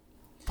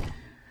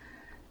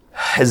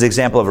 is the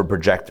example of a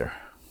projector.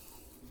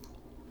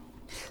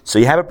 So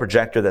you have a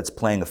projector that's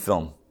playing a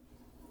film.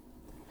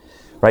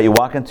 Right? You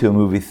walk into a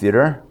movie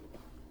theater,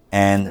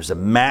 and there's a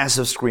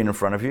massive screen in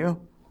front of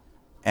you,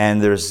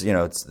 and there's,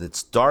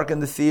 it's dark in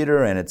the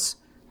theater, and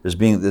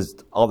there's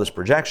all this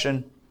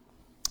projection.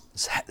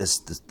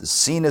 The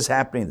scene is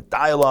happening, the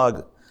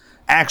dialogue,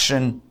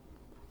 action,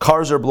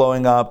 cars are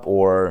blowing up,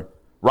 or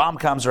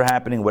rom-coms are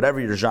happening, whatever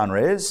your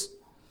genre is,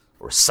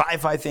 or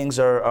sci-fi things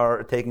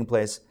are taking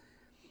place.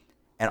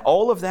 And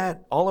all of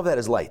that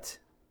is light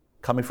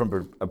coming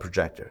from a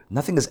projector.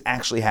 Nothing is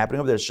actually happening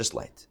over there, it's just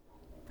light.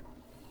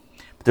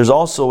 But there's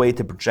also a way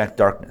to project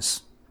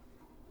darkness.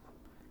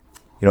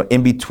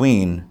 In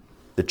between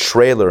the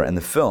trailer and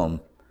the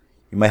film,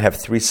 you might have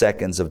 3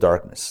 seconds of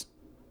darkness.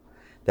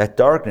 That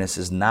darkness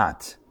is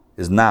not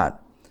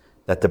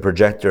that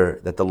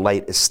the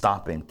light is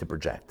stopping to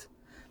project.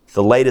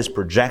 The light is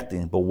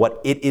projecting, but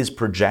what it is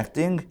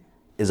projecting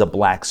is a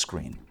black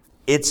screen.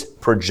 It's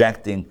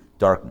projecting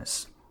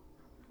darkness.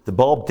 The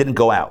bulb didn't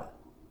go out.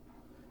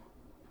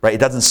 Right? It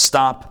doesn't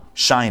stop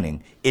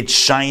shining. It's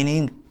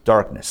shining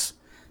darkness.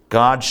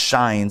 God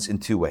shines in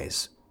two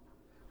ways.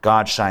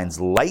 God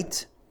shines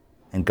light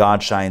and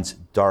God shines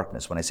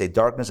darkness. When I say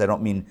darkness, I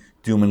don't mean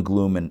doom and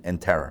gloom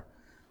and terror.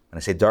 When I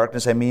say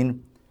darkness, I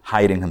mean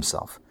hiding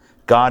himself.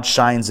 God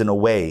shines in a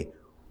way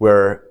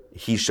where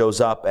he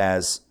shows up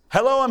as,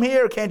 hello, I'm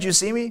here, can't you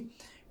see me?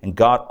 And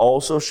God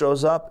also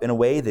shows up in a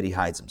way that he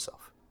hides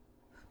himself.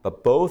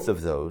 But both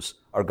of those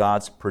are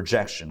God's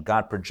projection.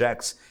 God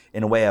projects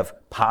in a way of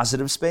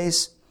positive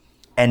space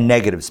and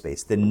negative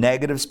space. The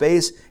negative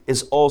space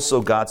is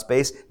also God's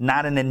space,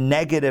 not in a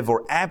negative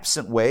or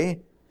absent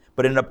way,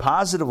 but in a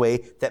positive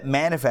way that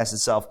manifests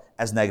itself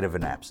as negative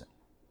and absent.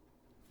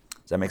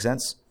 Does that make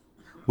sense?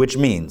 Which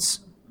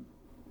means,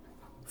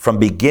 from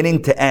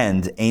beginning to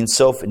end, Ein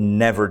Sof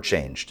never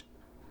changed.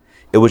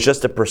 It was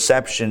just a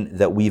perception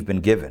that we've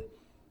been given.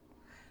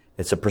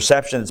 It's a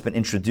perception that's been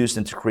introduced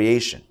into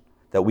creation,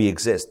 that we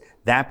exist.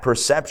 That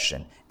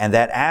perception and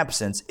that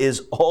absence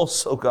is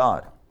also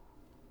God.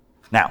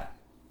 Now,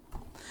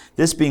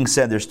 this being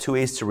said, there's two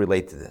ways to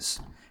relate to this.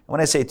 And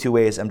when I say two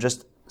ways, I'm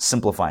just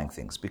simplifying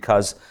things,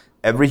 because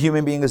every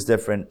human being is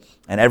different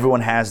and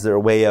everyone has their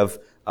way of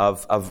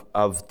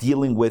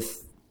dealing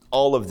with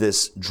all of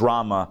this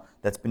drama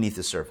that's beneath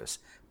the surface.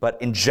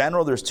 But in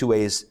general, there's two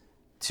ways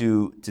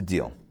to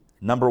deal.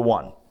 Number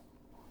one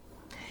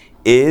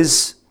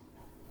is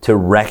to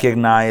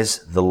recognize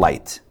the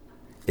light,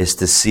 is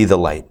to see the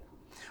light,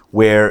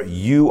 where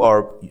you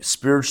are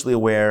spiritually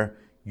aware,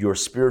 you're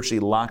spiritually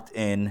locked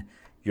in,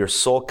 your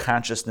soul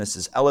consciousness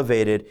is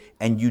elevated,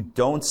 and you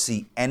don't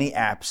see any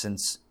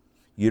absence,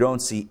 you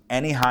don't see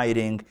any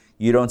hiding,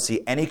 you don't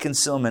see any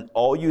concealment.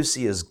 All you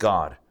see is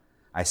God.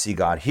 I see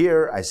God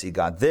here, I see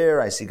God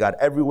there, I see God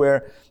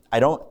everywhere. I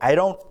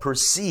don't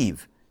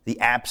perceive the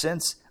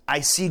absence.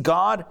 I see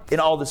God in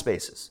all the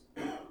spaces.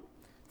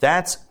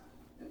 That's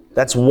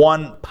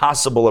one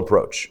possible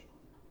approach.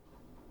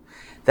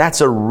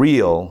 That's a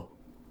real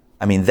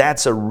I mean,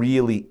 that's a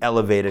really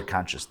elevated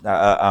consciousness.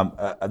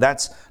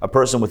 That's a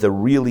person with a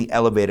really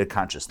elevated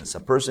consciousness, a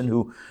person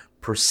who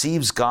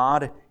perceives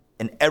God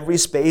in every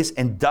space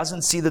and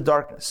doesn't see the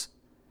darkness.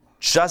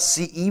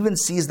 Even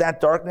sees that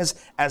darkness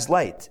as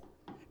light.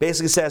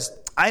 Basically says,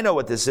 I know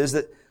what this is.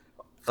 Let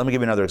me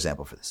give you another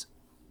example for this.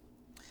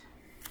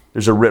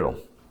 There's a riddle.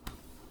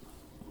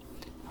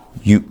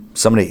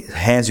 Somebody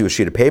hands you a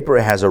sheet of paper,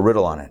 it has a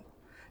riddle on it.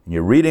 And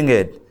you're reading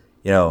it,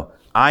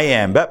 I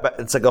am, but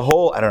it's like a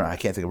whole, I don't know, I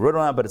can't think of a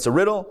riddle now, but it's a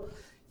riddle,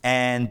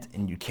 and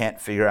you can't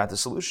figure out the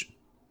solution.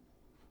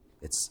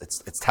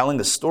 It's telling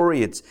a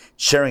story, it's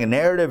sharing a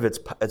narrative,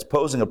 it's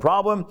posing a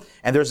problem,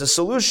 and there's a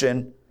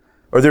solution,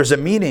 or there's a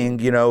meaning,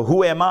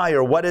 who am I,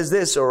 or what is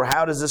this, or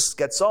how does this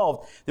get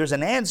solved? There's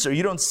an answer,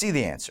 you don't see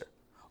the answer.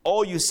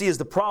 All you see is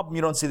the problem,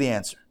 you don't see the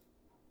answer.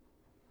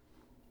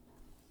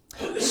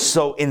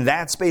 So in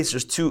that space,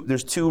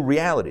 there's two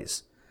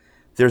realities.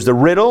 There's the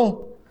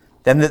riddle,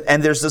 and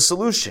there's the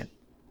solution.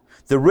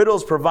 The riddle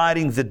is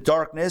providing the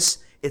darkness,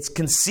 it's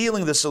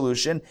concealing the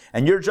solution,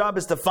 and your job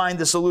is to find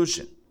the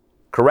solution.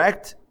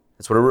 Correct?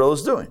 That's what a riddle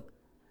is doing.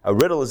 A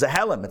riddle is a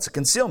helem, it's a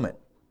concealment.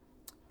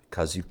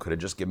 Because you could have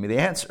just given me the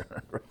answer,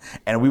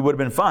 and we would have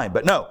been fine.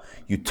 But no,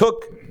 you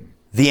took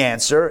the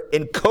answer,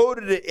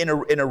 encoded it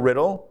in a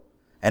riddle,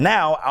 and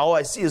now all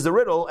I see is the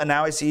riddle, and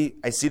now I see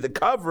the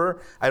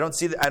cover. I don't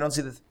see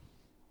the.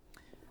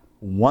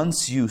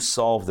 Once you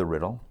solve the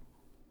riddle,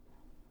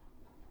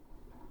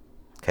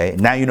 okay,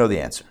 now you know the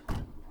answer.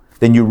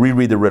 Then you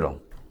reread the riddle.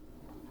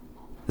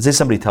 Let's say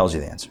somebody tells you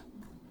the answer.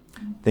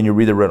 Then you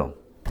read the riddle.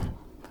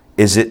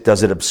 Does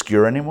it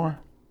obscure anymore?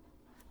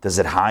 Does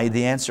it hide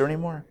the answer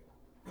anymore?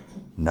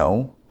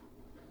 No.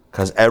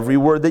 Because every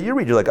word that you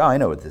read, you're like, oh, I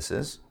know what this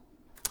is.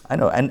 I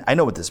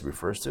know what this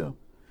refers to.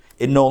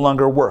 It no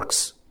longer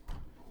works.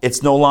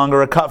 It's no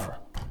longer a cover.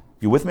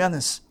 You with me on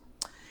this?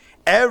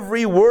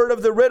 Every word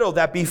of the riddle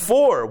that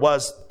before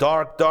was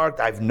dark,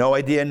 I have no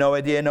idea.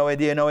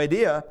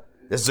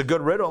 This is a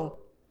good riddle.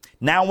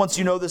 Now once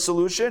you know the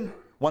solution,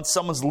 once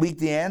someone's leaked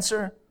the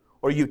answer,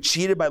 or you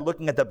cheated by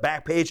looking at the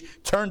back page,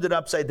 turned it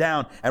upside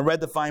down, and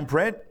read the fine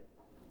print,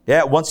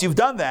 once you've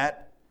done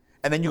that,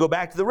 and then you go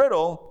back to the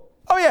riddle,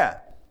 oh yeah,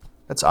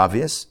 that's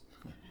obvious.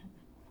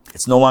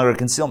 It's no longer a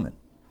concealment.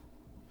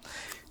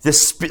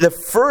 The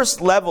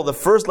first level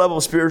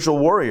of spiritual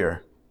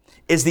warrior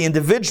is the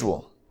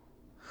individual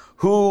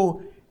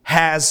who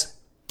has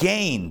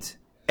gained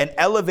an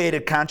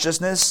elevated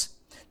consciousness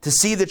to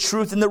see the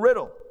truth in the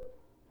riddle.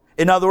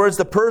 In other words,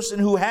 the person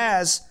who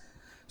has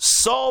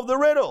solved the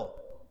riddle.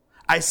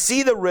 I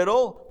see the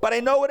riddle, but I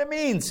know what it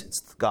means.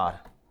 It's God.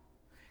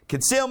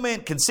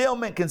 Concealment,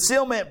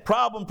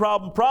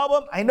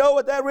 problem. I know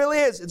what that really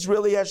is. It's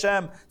really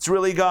Hashem. It's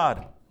really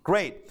God.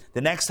 Great.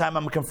 The next time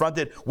I'm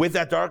confronted with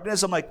that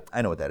darkness, I'm like,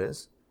 I know what that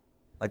is.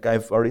 Like,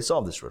 I've already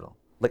solved this riddle.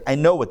 Like, I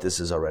know what this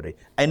is already.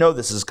 I know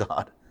this is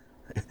God.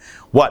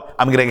 What?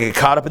 I'm going to get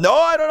caught up in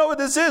I don't know what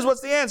this is.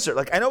 What's the answer?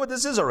 Like, I know what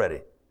this is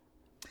already.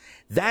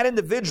 That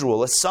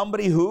individual is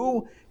somebody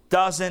who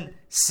doesn't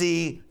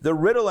see the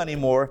riddle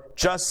anymore,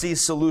 just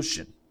sees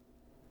solution.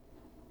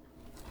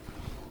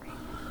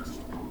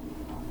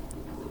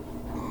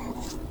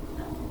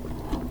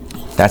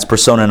 That's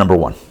persona number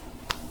one.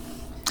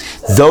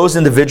 Those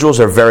individuals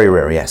are very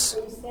rare, yes. Are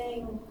you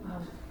saying,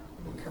 I'm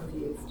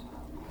confused.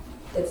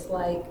 It's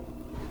like,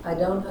 I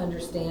don't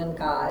understand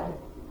God,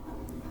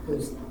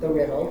 who's the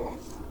riddle.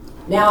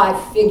 Now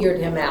I've figured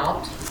him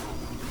out.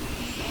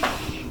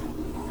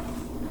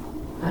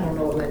 I don't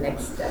know what my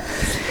next step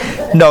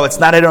is. No, it's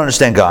not I don't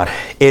understand God.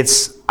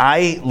 It's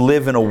I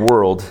live in a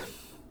world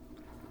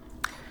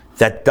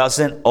that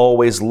doesn't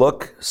always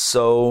look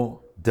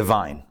so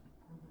divine.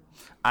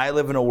 I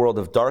live in a world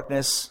of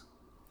darkness,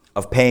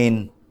 of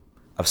pain,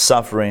 of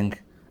suffering,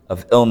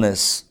 of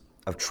illness,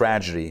 of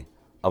tragedy,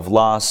 of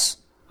loss,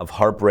 of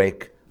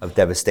heartbreak, of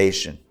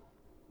devastation.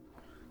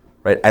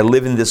 Right? I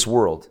live in this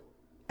world,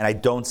 and I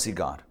don't see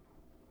God.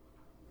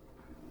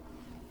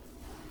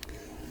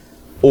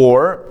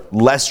 Or,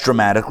 less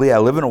dramatically, I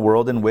live in a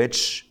world in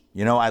which,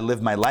 I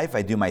live my life,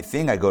 I do my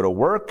thing, I go to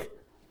work,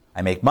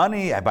 I make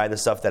money, I buy the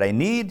stuff that I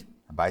need,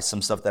 I buy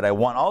some stuff that I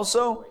want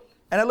also,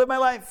 and I live my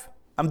life.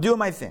 I'm doing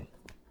my thing.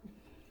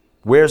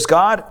 Where's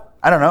God?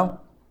 I don't know.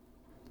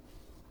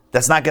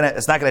 It's not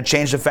gonna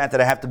change the fact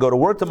that I have to go to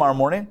work tomorrow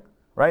morning,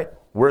 right?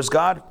 Where's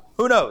God?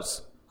 Who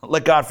knows?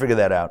 Let God figure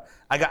that out.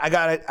 I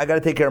gotta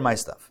take care of my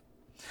stuff.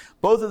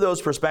 Both of those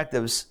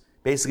perspectives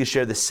basically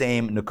share the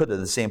same nukuda,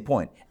 the same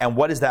point. And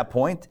what is that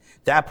point?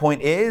 That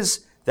point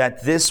is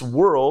that this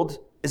world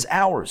is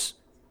ours,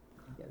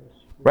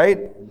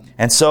 right?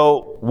 And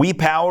so we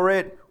power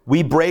it,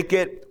 we break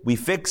it, we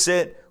fix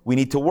it, we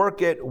need to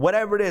work it,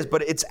 whatever it is,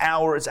 but it's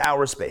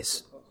our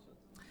space.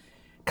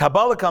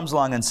 Kabbalah comes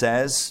along and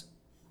says,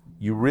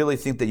 you really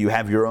think that you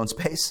have your own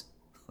space?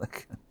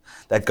 Like,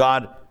 that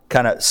God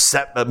kind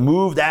of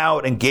moved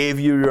out and gave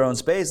you your own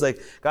space?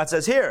 Like, God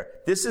says, here,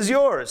 this is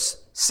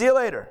yours. See you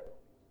later.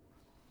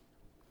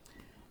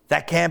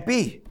 That can't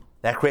be.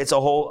 That creates a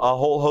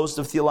whole host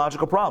of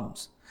theological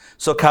problems.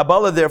 So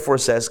Kabbalah therefore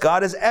says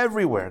God is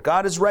everywhere.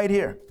 God is right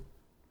here.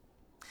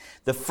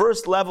 The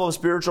first level of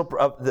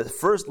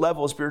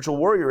spiritual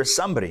warrior is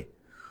somebody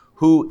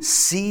who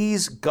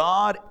sees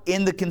God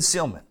in the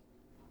concealment,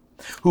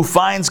 who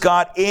finds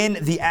God in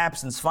the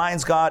absence,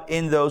 finds God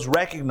in those,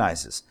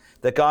 recognizes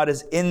that God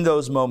is in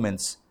those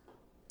moments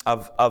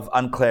of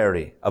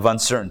unclarity, of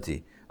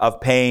uncertainty,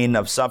 of pain,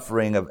 of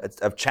suffering,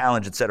 of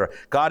challenge, etc.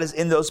 God is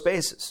in those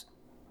spaces.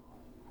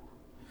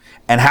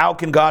 And how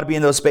can God be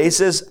in those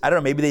spaces? I don't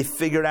know, maybe they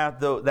figured out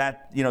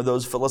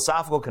those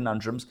philosophical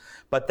conundrums,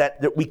 but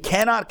that we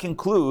cannot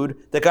conclude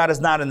that God is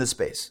not in this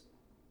space.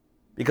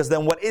 Because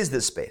then what is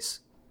this space?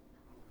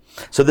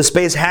 So the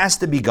space has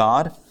to be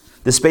God.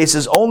 The space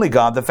is only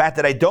God. The fact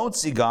that I don't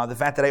see God, the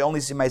fact that I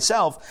only see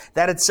myself,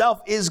 that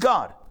itself is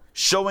God,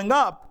 showing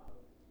up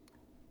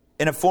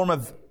in a form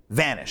of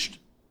vanished.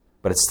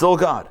 But it's still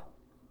God.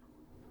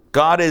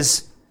 God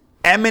is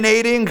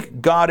emanating,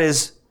 God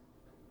is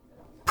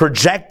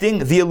projecting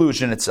the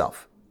illusion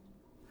itself.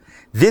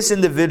 This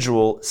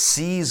individual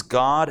sees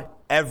God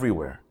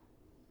everywhere.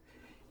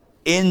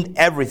 In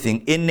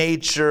everything, in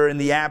nature, in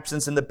the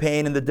absence, in the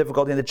pain, in the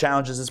difficulty, in the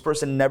challenges. This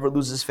person never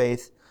loses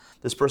faith.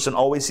 This person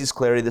always sees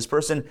clarity. This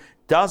person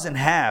doesn't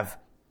have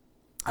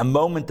a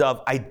moment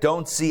of, I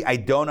don't see, I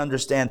don't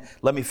understand,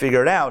 let me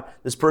figure it out.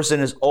 This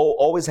person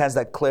always has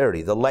that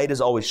clarity. The light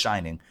is always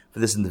shining for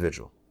this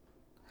individual.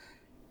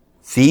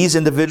 These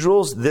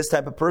individuals, this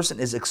type of person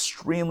is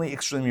extremely,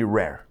 extremely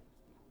rare.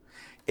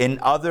 In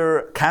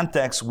other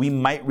contexts, we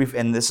might,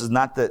 and this is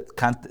not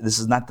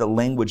the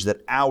language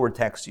that our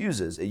text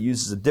uses. It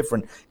uses a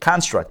different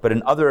construct. But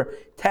in other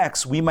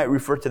texts, we might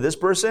refer to this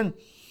person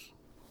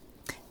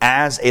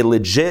as a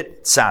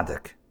legit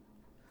tzaddik.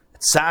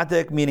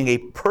 Tzaddik meaning a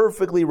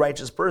perfectly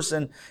righteous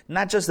person,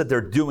 not just that they're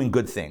doing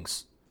good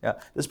things. Yeah,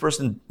 this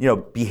person,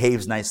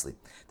 behaves nicely.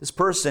 This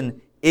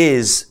person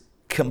is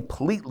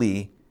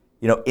completely,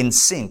 in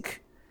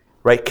sync,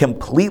 right?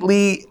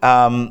 Completely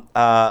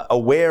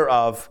aware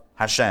of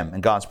Hashem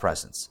and God's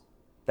presence.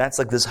 That's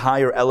like this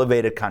higher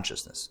elevated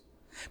consciousness.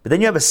 But then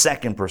you have a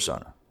second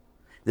persona.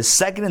 The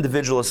second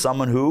individual is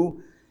someone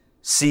who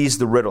sees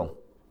the riddle.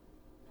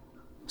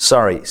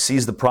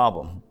 Sees the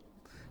problem.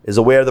 Is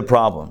aware of the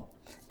problem.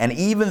 And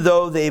even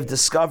though they've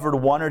discovered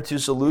one or two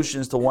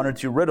solutions to one or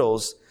two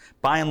riddles,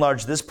 by and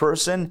large, this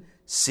person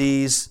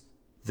sees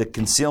the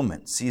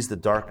concealment, sees the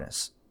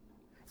darkness,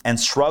 and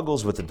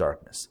struggles with the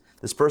darkness.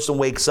 This person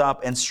wakes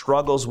up and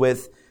struggles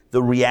with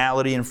the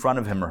reality in front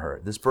of him or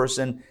her. This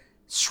person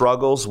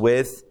struggles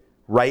with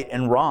right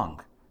and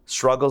wrong,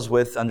 struggles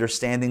with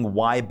understanding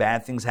why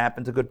bad things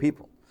happen to good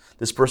people.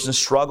 This person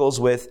struggles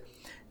with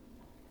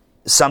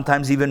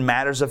sometimes even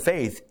matters of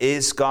faith.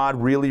 Is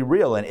God really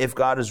real? And if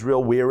God is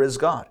real, where is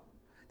God?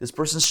 This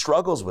person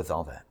struggles with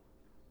all that.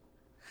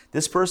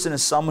 This person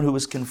is someone who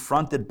is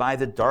confronted by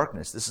the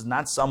darkness. This is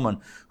not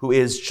someone who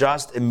is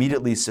just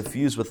immediately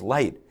suffused with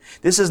light.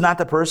 This is not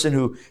the person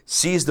who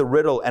sees the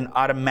riddle and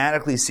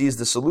automatically sees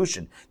the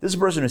solution. This is a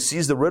person who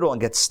sees the riddle and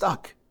gets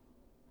stuck.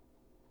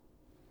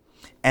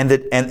 And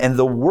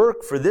the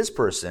work for this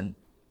person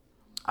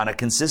on a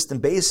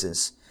consistent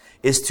basis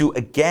is to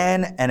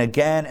again and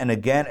again and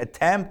again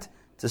attempt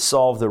to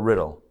solve the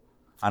riddle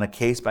on a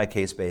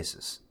case-by-case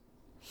basis.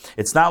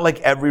 It's not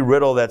like every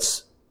riddle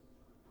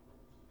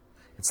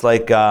it's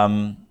like,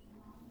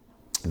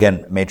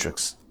 again,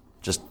 Matrix.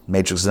 Just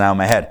Matrix is now in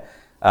my head.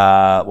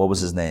 What was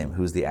his name?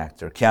 Who's the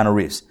actor? Keanu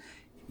Reeves.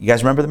 You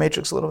guys remember the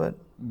Matrix a little bit?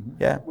 Mm-hmm.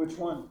 Yeah? Which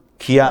one?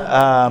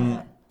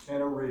 Keanu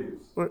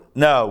Reeves.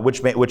 No,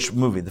 which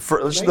movie? This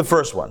is the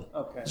first one.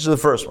 Okay. This is the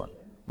first one.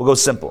 We'll go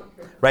simple.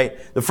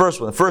 Right? The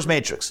first one, the first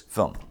Matrix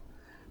film.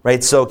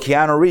 Right? So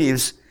Keanu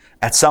Reeves,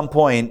 at some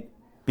point,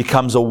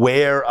 becomes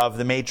aware of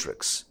the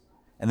Matrix.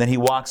 And then he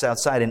walks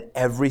outside and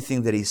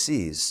everything that he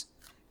sees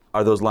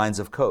are those lines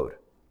of code,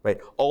 right?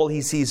 All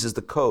he sees is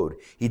the code.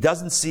 He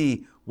doesn't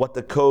see what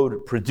the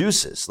code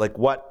produces.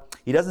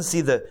 He doesn't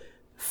see the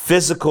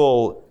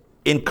physical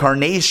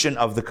incarnation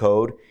of the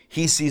code.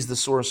 He sees the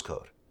source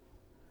code.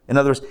 In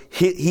other words,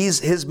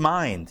 his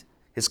mind,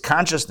 his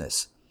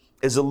consciousness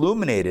is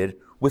illuminated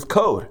with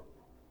code.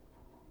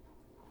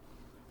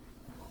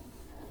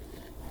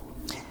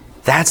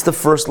 That's the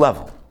first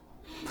level.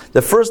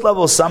 The first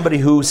level is somebody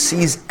who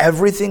sees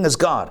everything as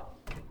God.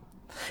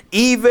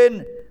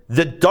 Even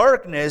the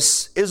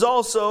darkness is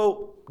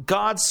also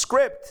God's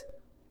script.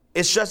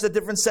 It's just a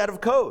different set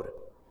of code.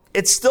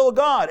 It's still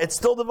God. It's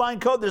still divine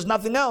code. There's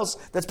nothing else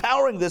that's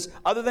powering this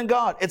other than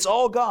God. It's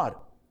all God.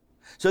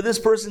 So this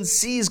person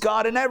sees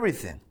God in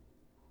everything.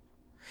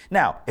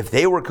 Now, if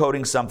they were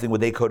coding something,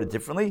 would they code it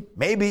differently?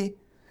 Maybe.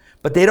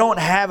 But they don't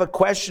have a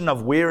question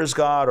of where is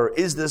God, or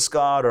is this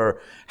God,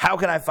 or how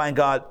can I find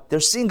God? They're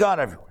seeing God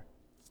everywhere.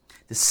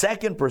 The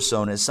second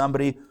persona is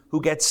somebody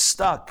who gets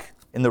stuck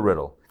in the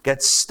riddle,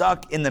 gets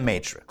stuck in the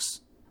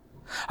matrix.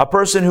 A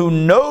person who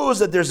knows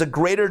that there's a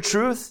greater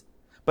truth,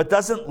 but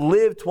doesn't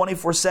live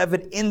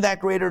 24/7 in that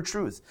greater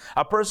truth.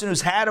 A person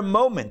who's had a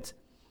moments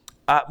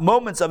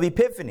of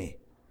epiphany,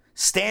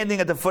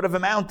 standing at the foot of a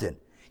mountain,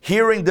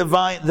 hearing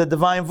the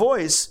divine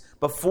voice,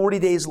 but 40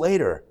 days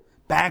later,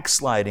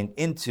 backsliding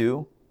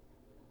into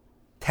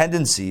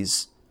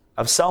tendencies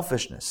of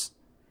selfishness,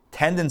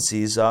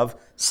 tendencies of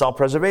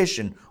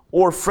self-preservation,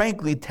 or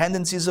frankly,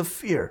 tendencies of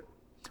fear.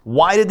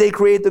 Why did they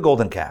create the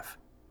golden calf?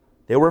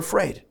 They were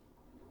afraid.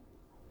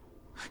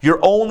 You're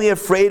only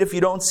afraid if you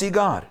don't see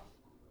God.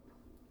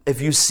 If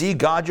you see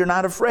God, you're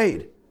not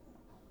afraid.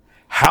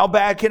 How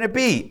bad can it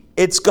be?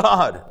 It's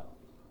God.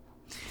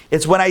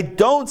 It's when I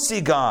don't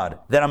see God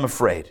that I'm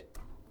afraid.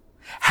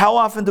 How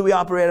often do we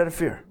operate out of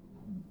fear?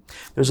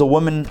 There's a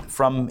woman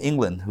from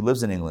England who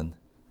lives in England,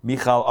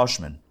 Michal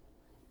Oshman.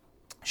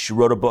 She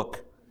wrote a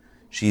book.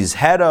 She's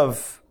head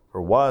of,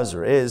 or was,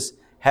 or is,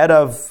 head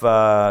of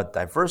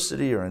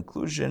diversity or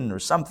inclusion or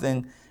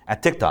something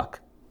at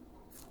TikTok.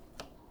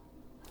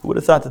 Who would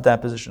have thought that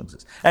that position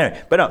exists?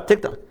 Anyway, but no,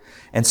 TikTok.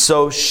 And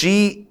so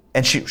she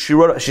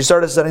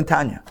started studying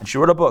Tanya, and she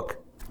wrote a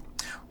book.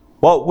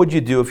 What would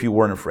you do if you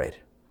weren't afraid?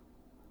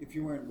 If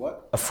you weren't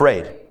what?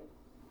 Afraid.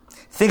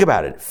 Think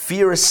about it.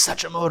 Fear is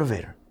such a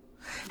motivator.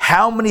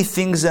 How many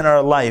things in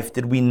our life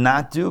did we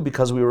not do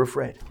because we were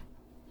afraid?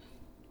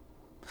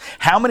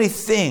 How many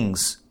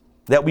things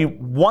that we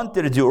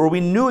wanted to do or we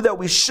knew that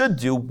we should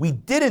do, we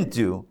didn't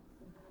do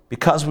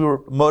because we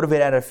were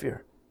motivated out of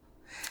fear?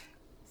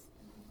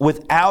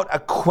 Without a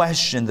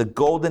question, the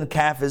golden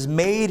calf is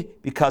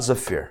made because of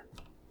fear.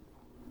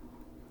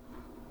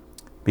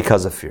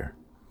 Because of fear.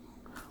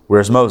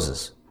 Where's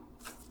Moses?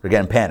 They're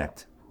getting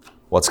panicked.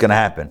 What's going to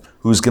happen?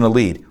 Who's going to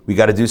lead? We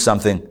got to do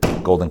something.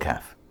 Golden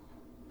calf.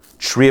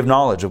 Tree of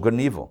knowledge of good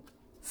and evil.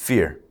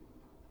 Fear.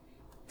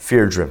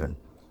 Fear-driven.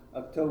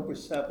 October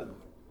 7th.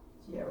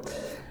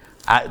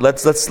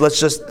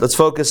 Let's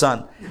focus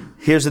on.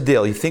 Here's the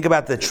deal. You think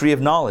about the tree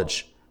of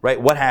knowledge,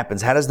 right? What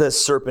happens? How does the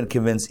serpent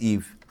convince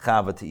Eve,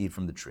 Chava, to eat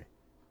from the tree?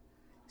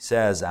 He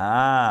says,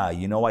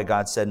 you know why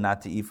God said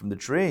not to eat from the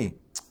tree?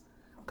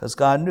 Because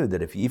God knew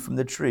that if you eat from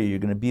the tree, you're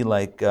going to be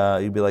like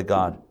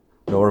God,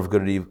 knower of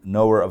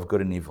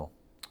good and evil.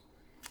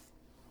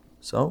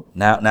 So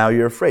now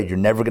you're afraid. You're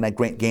never going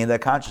to gain that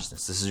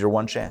consciousness. This is your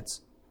one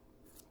chance.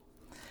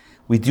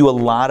 We do a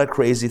lot of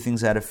crazy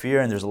things out of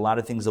fear, and there's a lot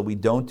of things that we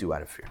don't do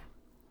out of fear.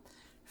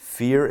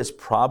 Fear is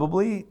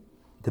probably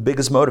the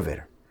biggest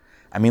motivator.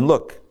 I mean,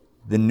 look,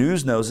 the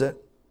news knows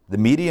it. The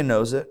media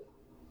knows it.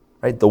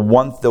 Right? The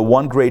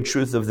one great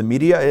truth of the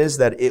media is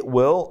that it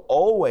will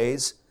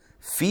always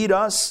feed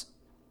us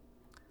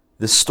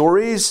the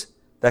stories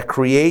that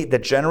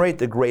generate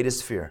the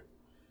greatest fear.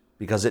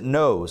 Because it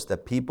knows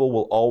that people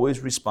will always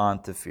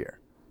respond to fear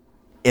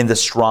in the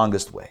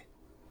strongest way.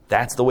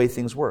 That's the way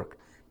things work.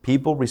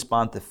 People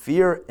respond to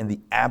fear in the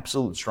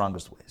absolute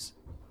strongest ways.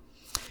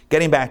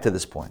 Getting back to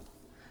this point.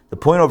 The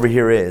point over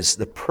here is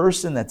the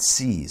person that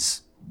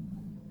sees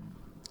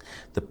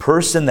the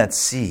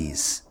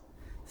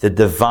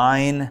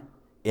divine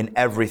in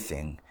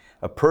everything,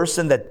 a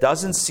person that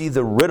doesn't see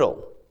the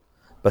riddle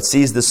but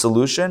sees the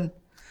solution,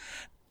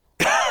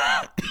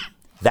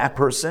 that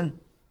person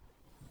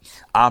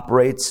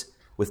operates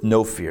with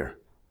no fear,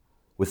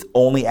 with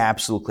only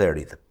absolute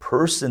clarity. The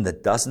person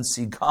that doesn't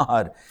see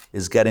God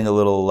is getting a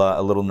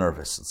little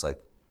nervous. It's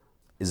like,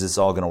 is this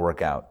all going to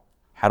work out?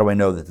 How do I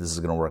know that this is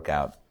going to work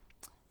out?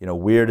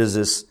 Where does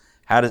this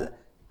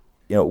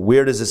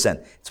end?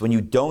 It's when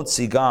you don't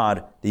see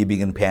God that you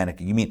begin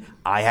panicking. You mean,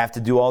 I have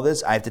to do all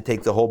this? I have to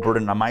take the whole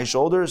burden on my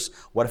shoulders?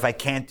 What if I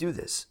can't do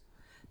this?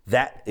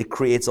 That, it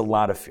creates a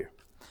lot of fear.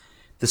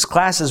 This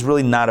class is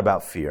really not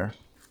about fear,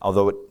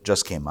 although it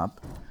just came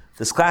up.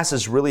 This class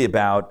is really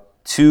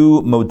about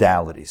two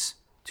modalities,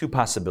 two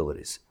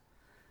possibilities.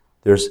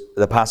 There's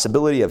the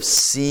possibility of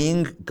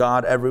seeing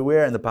God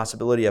everywhere and the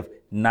possibility of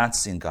not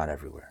seeing God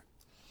everywhere.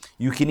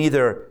 You can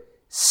either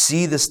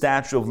see the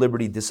Statue of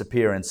Liberty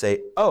disappear and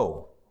say,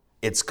 oh,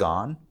 it's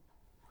gone.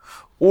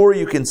 Or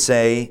you can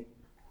say,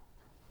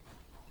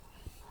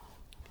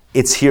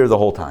 it's here the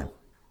whole time.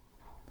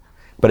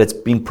 But it's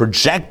being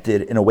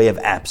projected in a way of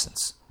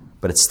absence.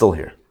 But it's still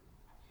here.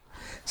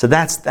 So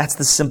that's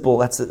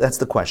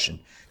the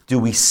question. Do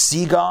we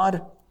see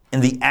God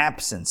in the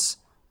absence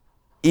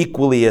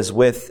equally as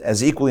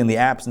equally in the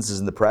absence as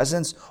in the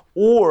presence?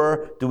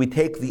 Or do we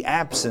take the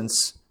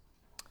absence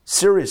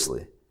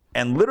seriously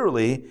and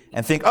literally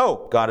and think,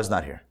 oh, God is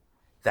not here?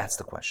 That's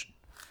the question.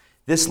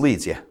 This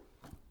leads, So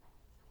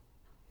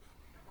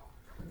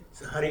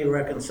how do you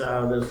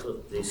reconcile this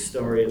with the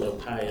story of the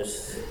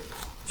pious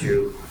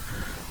Jew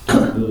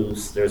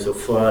there's a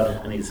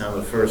flood and he's on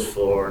the first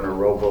floor and a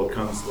rowboat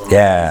comes along?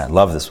 Yeah,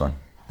 love this one.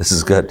 This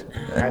is good.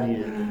 How do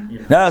you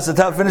No, it's a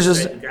tough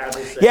finishes.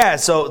 Yeah,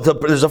 so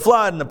there's a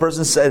flood and the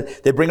person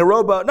said, they bring a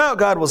rowboat. No,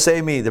 God will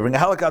save me. They bring a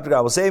helicopter.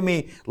 God will save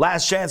me.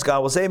 Last chance,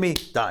 God will save me.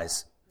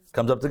 Dies.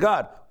 Comes up to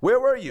God. Where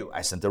were you?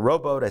 I sent a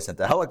rowboat. I sent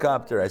a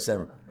helicopter.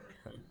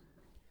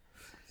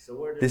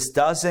 This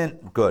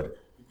doesn't, good.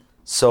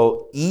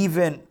 So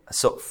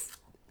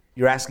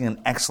you're asking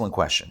an excellent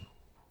question.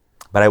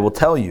 But I will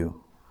tell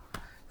you,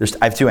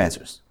 I have two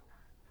answers.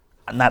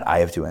 Not I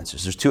have two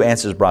answers. There's two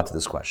answers brought to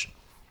this question.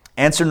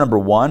 Answer number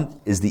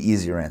one is the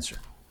easier answer.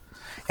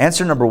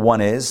 Answer number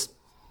one is,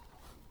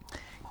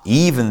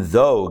 Even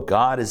though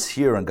God is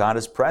here and God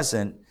is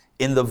present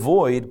in the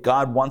void,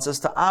 God wants us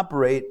to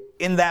operate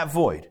in that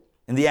void,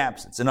 in the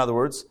absence. In other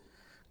words,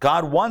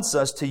 God wants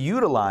us to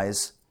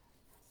utilize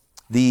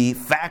the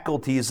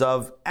faculties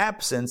of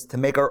absence to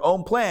make our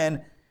own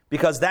plan,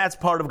 because that's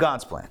part of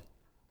God's plan.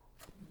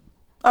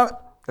 All right,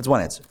 that's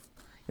one answer. You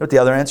know what the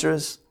other answer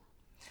is?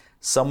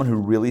 Someone who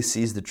really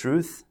sees the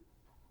truth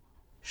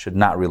should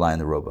not rely on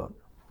the rowboat.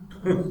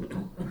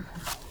 And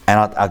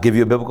I'll give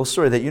you a biblical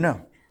story that you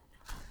know.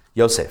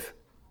 Joseph.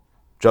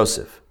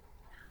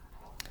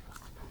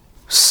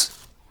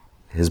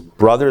 His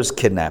brothers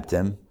kidnapped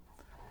him.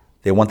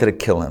 They wanted to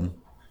kill him.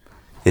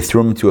 They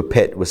threw him into a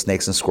pit with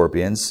snakes and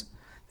scorpions.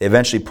 They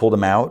eventually pulled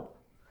him out.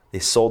 They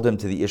sold him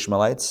to the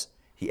Ishmaelites.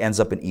 He ends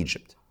up in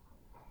Egypt.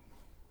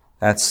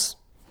 That's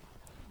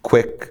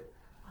quick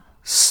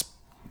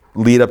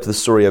lead up to the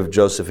story of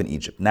Joseph in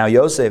Egypt. Now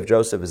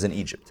Joseph is in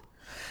Egypt.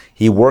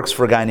 He works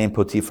for a guy named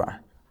Potiphar.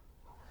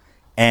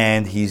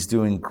 And he's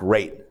doing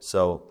great.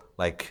 So,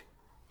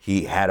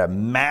 he had a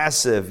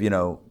massive,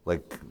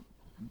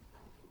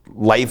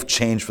 life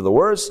change for the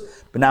worse,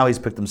 but now he's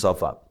picked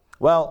himself up.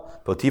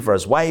 Well,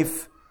 Potiphar's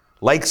wife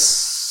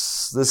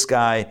likes this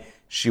guy.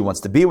 She wants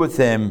to be with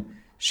him.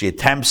 She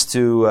attempts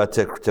to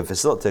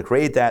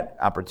create that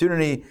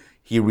opportunity.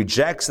 He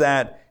rejects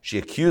that. She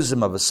accuses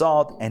him of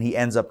assault, and he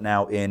ends up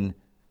now in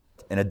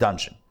a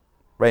dungeon,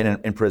 right?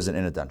 In prison,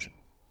 in a dungeon.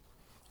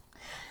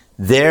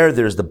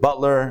 There's the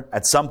butler.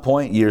 At some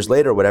point, years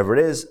later, whatever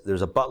it is,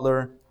 there's a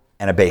butler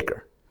and a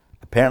baker.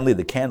 Apparently,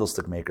 the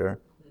candlestick maker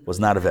was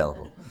not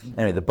available.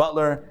 Anyway, the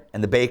butler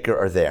and the baker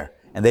are there,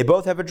 and they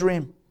both have a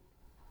dream,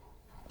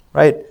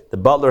 right? The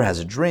butler has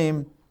a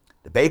dream,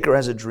 the baker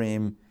has a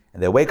dream,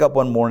 and they wake up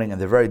one morning and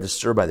they're very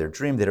disturbed by their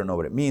dream. They don't know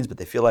what it means, but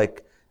they feel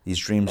like these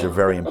dreams are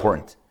very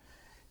important.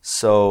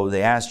 So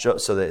they ask.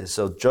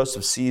 So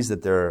Joseph sees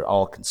that they're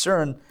all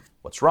concerned.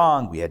 What's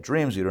wrong? We had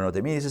dreams. We don't know what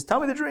they mean. He says, "Tell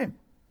me the dream.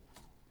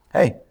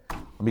 Hey,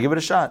 let me give it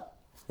a shot.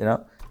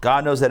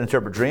 God knows how to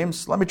interpret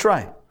dreams. Let me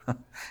try."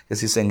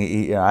 Because he's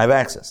saying, I have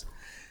access.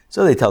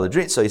 So they tell the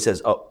dream. So he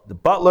says, the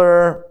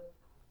butler,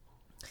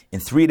 in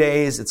 3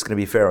 days, it's going to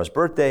be Pharaoh's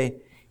birthday.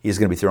 He's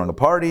going to be throwing a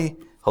party.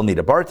 He'll need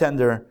a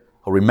bartender.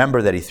 He'll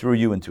remember that he threw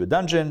you into a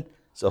dungeon.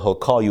 So he'll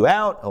call you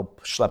out. He'll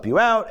schlep you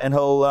out. And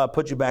he'll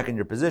put you back in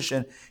your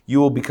position. You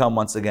will become,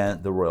 once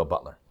again, the royal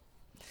butler.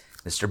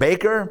 Mr.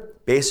 Baker,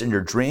 based on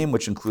your dream,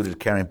 which included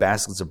carrying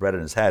baskets of bread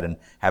in his head and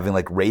having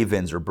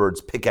ravens or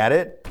birds pick at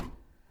it,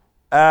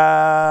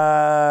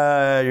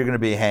 you're going to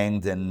be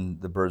hanged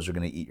and the birds are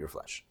going to eat your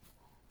flesh.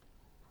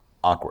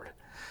 Awkward.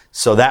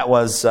 So that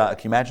was, can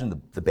you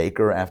imagine the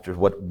baker, after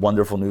what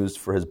wonderful news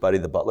for his buddy,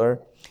 the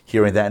butler,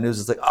 hearing that news,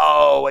 it's like,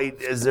 oh, wait,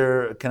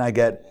 can I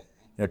get,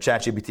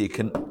 ChatGPT,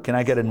 can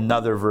I get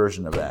another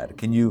version of that?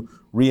 Can you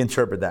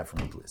reinterpret that for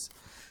me, please?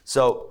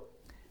 So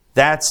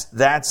that's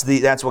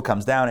what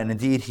comes down, and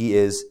indeed he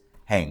is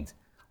hanged.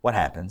 What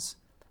happens?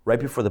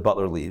 Right before the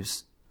butler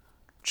leaves,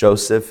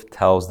 Joseph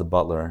tells the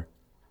butler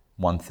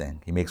one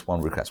thing. He makes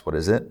one request. What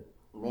is it?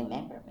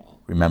 Remember me.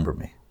 Remember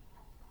me.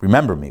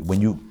 Remember me. When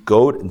you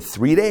go in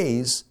 3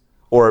 days,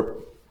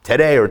 or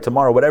today or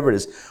tomorrow, whatever it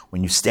is,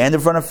 when you stand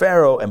in front of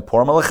Pharaoh and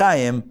pour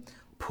malachayim,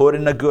 put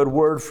in a good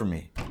word for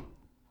me.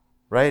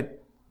 Right?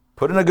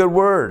 Put in a good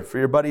word for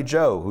your buddy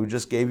Joe, who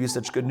just gave you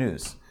such good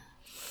news.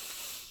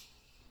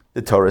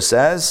 The Torah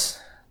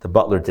says the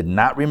butler did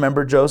not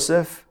remember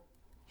Joseph.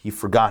 He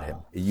forgot him.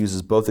 It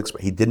uses both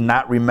expressions. He did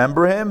not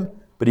remember him,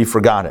 but he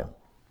forgot him.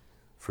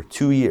 For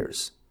 2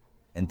 years,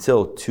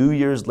 until 2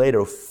 years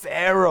later,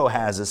 Pharaoh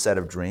has a set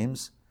of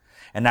dreams,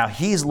 and now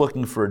he's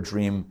looking for a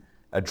dream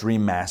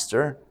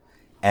master,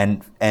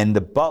 and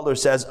the butler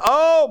says,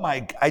 "Oh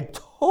my! I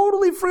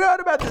totally forgot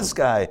about this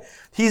guy.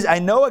 I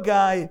know a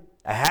guy.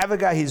 I have a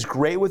guy. He's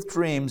great with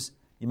dreams.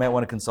 You might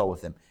want to consult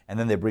with him." And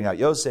then they bring out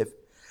Yosef.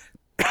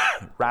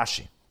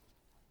 Rashi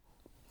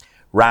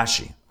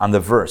on the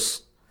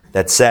verse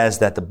that says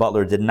that the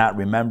butler did not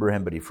remember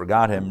him, but he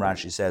forgot him.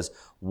 Rashi says,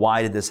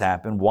 why did this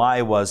happen?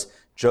 Why was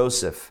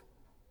Joseph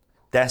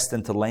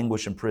destined to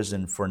languish in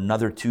prison for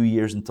another 2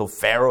 years until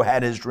Pharaoh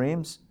had his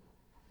dreams?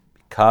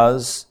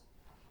 Because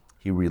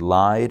he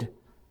relied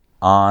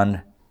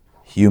on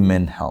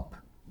human help.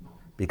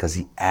 Because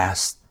he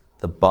asked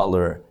the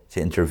butler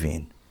to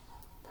intervene.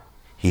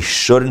 He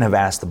shouldn't have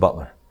asked the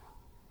butler.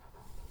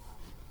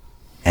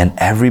 And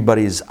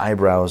everybody's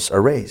eyebrows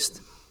are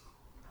raised.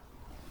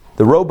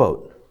 The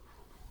rowboat,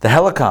 the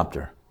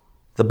helicopter,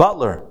 the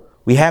butler.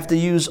 We have to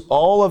use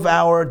all of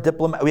our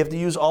we have to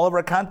use all of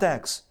our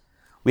contacts.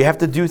 We have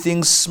to do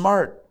things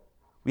smart.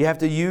 We have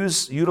to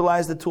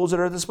utilize the tools at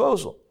our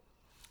disposal.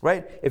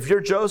 Right? If you're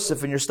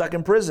Joseph and you're stuck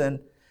in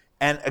prison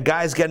and a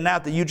guy's getting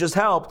out that you just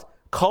helped,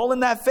 call in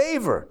that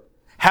favor.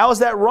 How is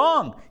that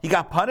wrong? He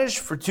got punished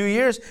for 2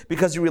 years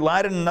because he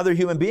relied on another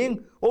human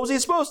being? What was he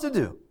supposed to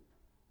do?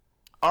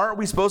 Aren't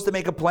we supposed to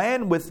make a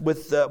plan with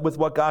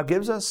what God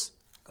gives us?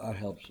 God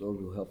helps those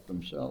who help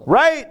themselves.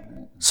 Right.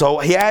 So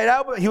he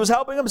was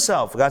helping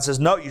himself. God says,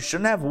 no, you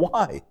shouldn't have.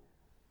 Why?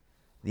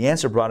 The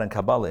answer brought in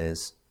Kabbalah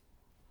is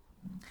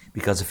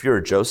because if you're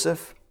a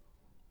Joseph,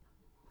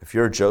 if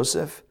you're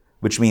Joseph,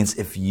 which means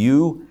if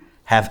you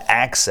have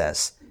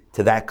access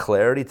to that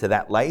clarity, to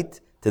that light,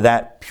 to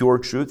that pure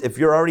truth, if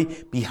you're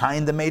already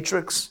behind the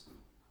matrix,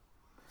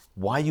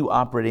 why are you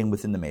operating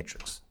within the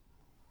matrix?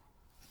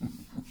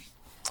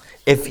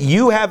 If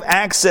you have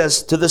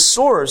access to the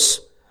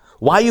source,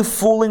 why are you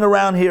fooling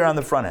around here on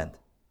the front end?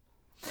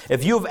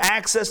 If you have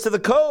access to the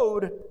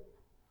code,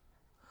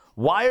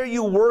 why are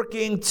you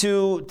working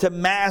to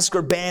mask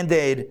or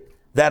band-aid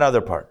that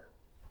other part?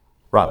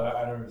 Rob.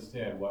 I don't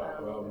understand.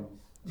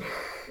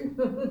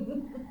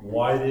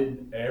 Why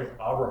didn't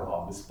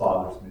Abraham, this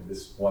bothers me,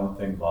 this one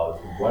thing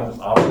bothers me. Why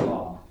didn't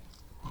Abraham,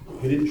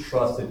 he didn't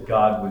trust that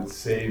God would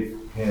save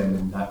him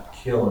and not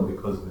kill him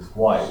because of his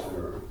wife.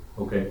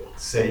 Okay,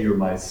 say you're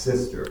my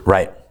sister.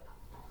 Right.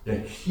 Yeah,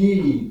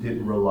 he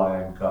didn't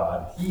rely on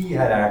God. He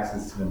had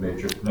access to the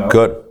matrix. No.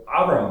 Good.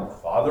 Abraham,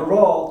 father of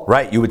all.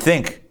 Right, you would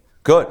think.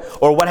 Good.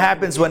 Or what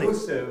happens when...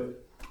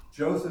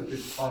 Joseph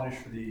is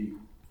punished for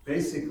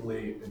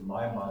basically, in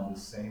my mind, the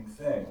same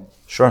thing.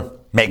 Sure.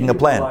 Making a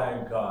plan. Rely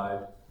on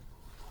God.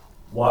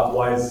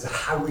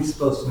 How are we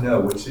supposed to know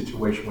which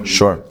situation we're in?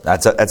 Sure.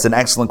 That's an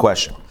excellent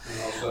question.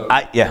 And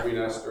also, yeah. Queen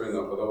Esther in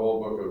the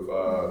whole book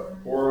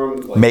of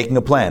Purim, making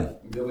a plan.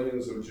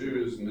 Millions of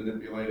Jews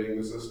manipulating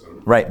the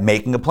system. Right,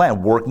 making a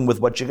plan, working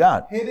with what you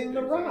got. Hitting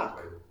the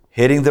rock.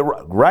 Hitting the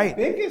rock, right.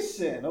 Biggest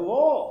sin of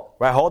all.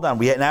 Right, hold on.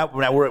 We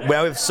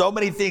have so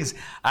many things.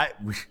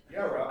 It's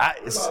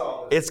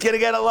going to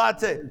get a lot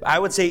to... I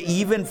would say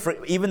even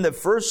the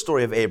first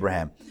story of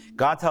Abraham,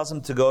 God tells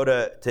him to go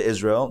to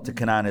Israel, to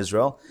Canaan,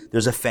 Israel.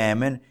 There's a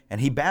famine, and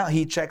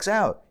he checks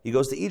out. He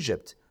goes to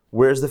Egypt.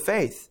 Where's the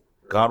faith?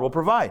 God will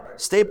provide.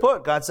 Stay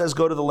put. God says,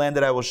 go to the land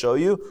that I will show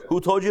you. Who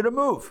told you to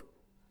move?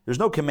 There's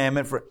no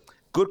commandment for...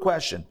 Good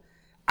question.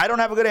 I don't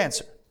have a good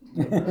answer.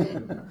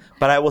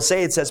 But I will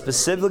say it says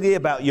specifically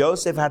about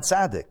Yosef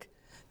HaTzadik,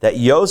 that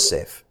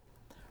Yosef,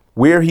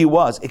 where he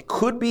was, it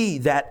could be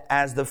that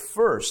as the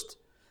first,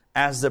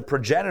 as the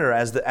progenitor,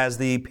 as the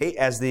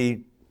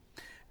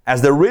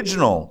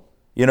original,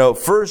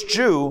 first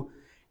Jew,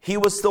 he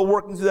was still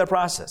working through that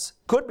process.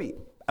 Could be.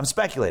 I'm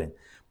speculating.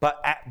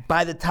 But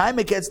by the time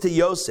it gets to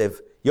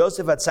Yosef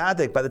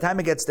HaTzadik, by the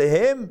time it gets to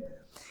him,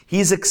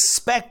 he's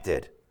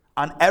expected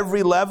on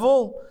every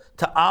level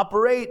to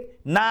operate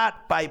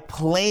not by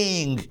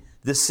playing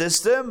the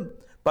system,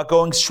 but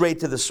going straight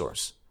to the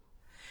source.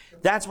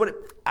 That's what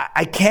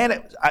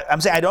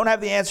I'm saying I don't have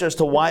the answer as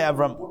to why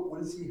Avram...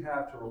 What does he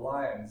have to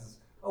rely on? He says,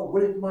 what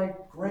did my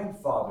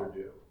grandfather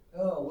do?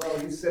 Oh,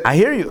 well, you said... I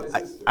hear you.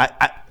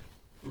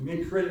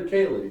 We created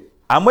Kaylee.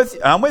 I'm with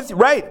you.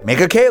 Right. Make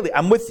a Kaylee.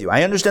 I'm with you.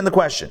 I understand the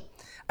question.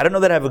 I don't know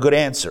that I have a good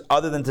answer,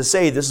 other than to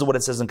say this is what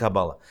it says in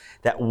Kabbalah.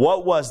 That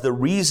what was the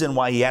reason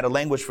why he had to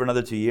languish for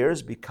another 2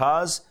 years?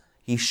 Because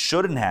he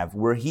shouldn't have.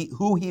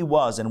 Who he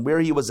was and where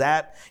he was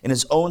at in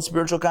his own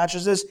spiritual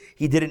consciousness,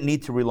 he didn't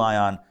need to rely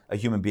on a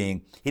human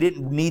being. He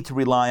didn't need to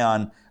rely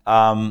on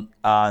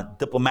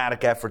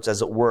diplomatic efforts,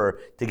 as it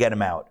were, to get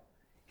him out.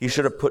 He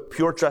should have put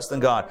pure trust in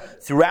God.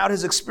 Throughout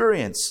his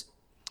experience,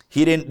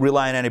 he didn't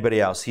rely on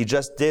anybody else. He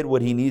just did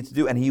what he needed to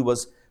do, and he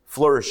was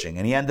flourishing.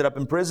 And he ended up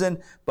in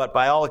prison, but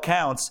by all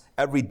accounts,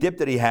 every dip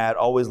that he had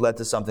always led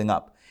to something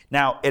up.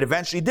 Now, it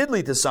eventually did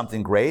lead to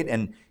something great,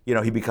 and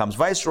he becomes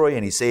viceroy,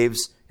 and he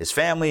saves his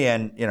family,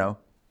 and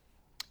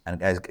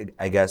and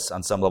I guess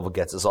on some level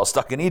gets us all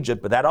stuck in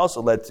Egypt, but that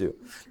also led to...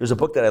 There's a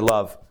book that I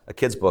love, a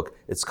kid's book.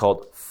 It's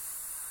called...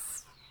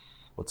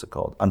 What's it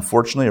called?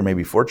 Unfortunately, or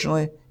maybe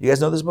Fortunately? You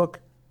guys know this book?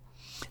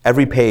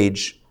 Every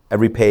page,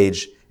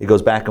 it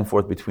goes back and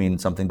forth between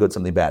something good,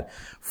 something bad.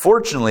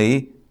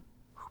 Fortunately,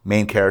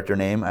 main character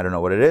name, I don't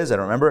know what it is, I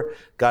don't remember,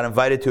 got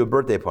invited to a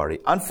birthday party.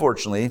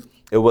 Unfortunately,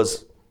 it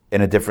was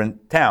in a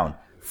different town.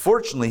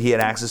 Fortunately, he had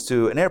access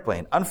to an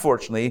airplane.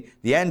 Unfortunately,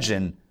 the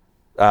engine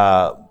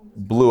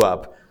blew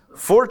up.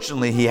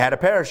 Fortunately, he had a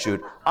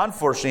parachute.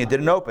 Unfortunately, it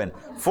didn't open.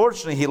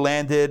 Fortunately, he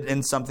landed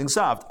in something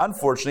soft.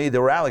 Unfortunately,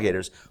 there were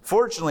alligators.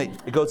 Fortunately,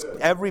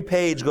 every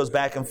page goes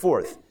back and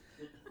forth.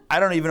 I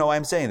don't even know why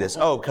I'm saying this.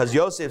 Oh, because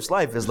Yosef's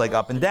life is like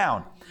up and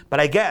down. But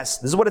I guess,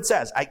 this is what it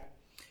says.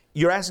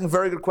 You're asking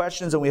very good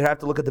questions, and we have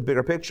to look at the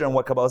bigger picture and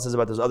what Kabbalah says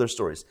about those other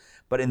stories.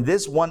 But in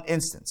this one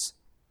instance,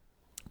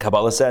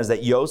 Kabbalah says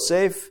that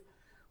Yosef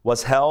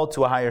was held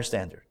to a higher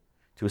standard,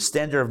 to a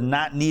standard of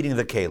not needing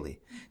the Keli.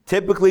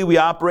 Typically, we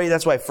operate,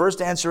 that's why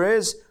first answer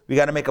is, we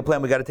got to make a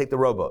plan, we got to take the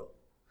rowboat.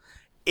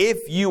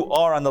 If you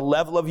are on the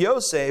level of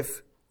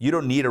Yosef, you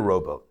don't need a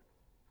rowboat,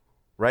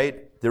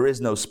 right? There is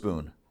no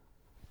spoon.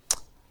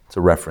 It's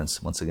a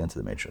reference, once again, to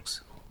the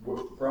Matrix.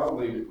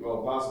 Possibly,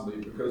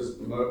 because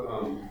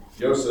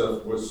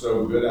Joseph was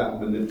so good at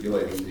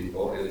manipulating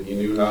people, and he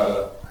knew how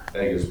to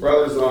egg his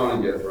brothers on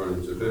and get thrown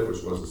into a bit,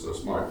 which wasn't so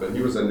smart. But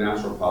he was a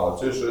natural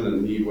politician,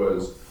 and he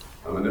was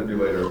a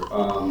manipulator.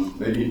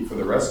 Maybe for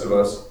the rest of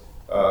us,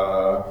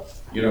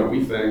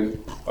 we think,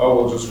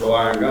 we'll just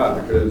rely on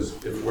God, because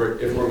if we're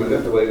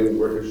manipulating,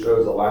 it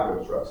shows a lack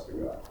of trust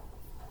in God.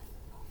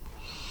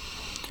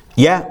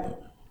 Yeah.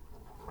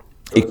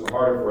 So it's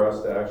harder for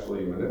us to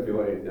actually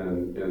manipulate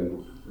and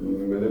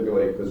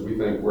manipulate because we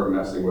think we're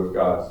messing with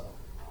God's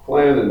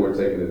plan and we're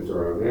taking it into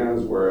our own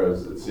hands,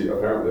 whereas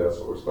apparently that's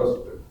what we're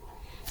supposed to do.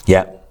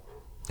 Yeah,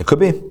 it could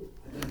be.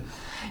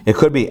 It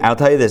could be. I'll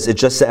tell you this. It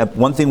just said,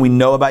 one thing we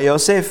know about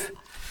Yosef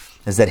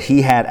is that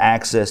he had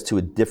access to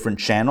a different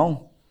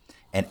channel.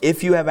 And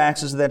if you have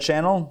access to that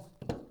channel,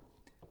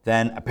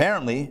 then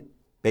apparently,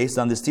 based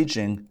on this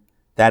teaching,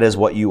 that is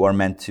what you are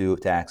meant to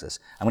access.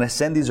 I'm going to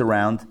send these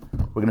around.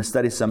 We're going to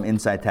study some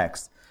inside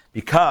text.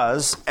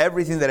 Because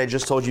everything that I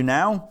just told you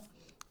now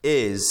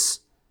is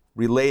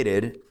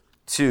related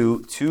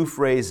to two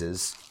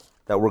phrases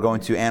that we're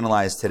going to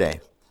analyze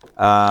today.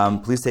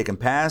 Please take and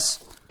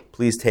pass.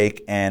 Please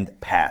take and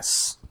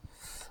pass.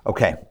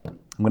 Okay, I'm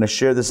going to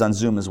share this on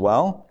Zoom as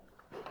well.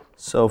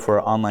 So for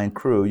our online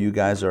crew, you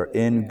guys are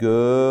in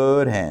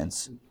good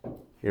hands.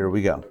 Here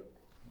we go.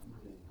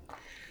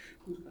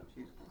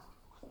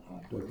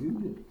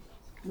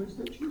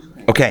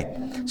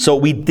 Okay, so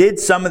we did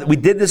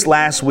this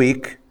last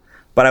week,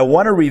 but I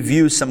want to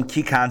review some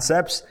key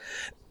concepts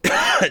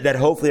that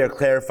hopefully are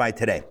clarified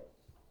today.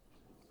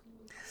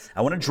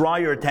 I want to draw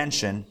your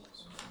attention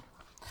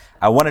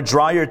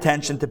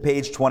to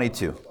page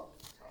 22.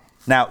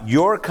 Now,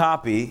 your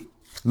copy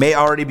may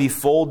already be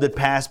folded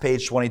past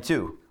page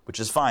 22, which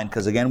is fine,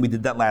 because again, we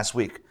did that last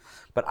week.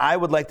 But I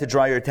would like to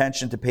draw your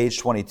attention to page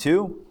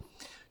 22,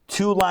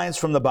 2 lines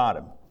from the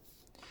bottom.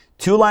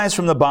 2 lines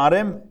from the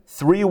bottom,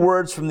 3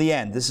 words from the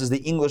end. This is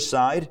the English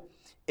side,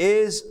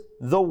 is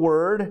the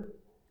word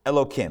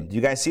Elokim. Do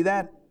you guys see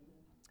that?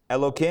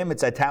 Elokim,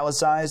 it's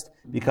italicized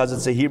because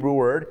it's a Hebrew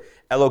word.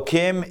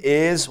 Elokim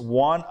is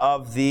one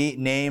of the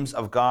names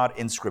of God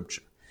in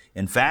Scripture.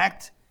 In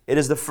fact, it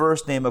is the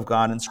first name of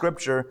God in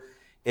Scripture.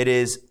 It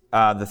is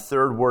the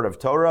 3rd word of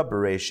Torah,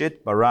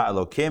 Bereshit, bara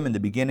Elokim. In the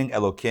beginning,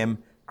 Elokim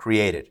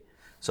created.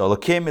 So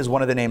Elokim is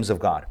one of the names of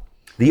God.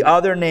 The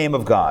other name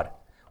of God,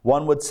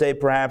 one would say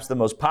perhaps the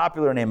most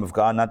popular name of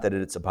God, not that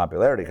it's a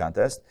popularity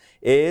contest,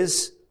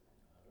 is,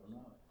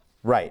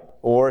 right,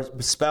 or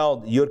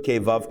spelled Yud-Kei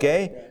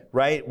Vav-Kei,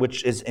 right,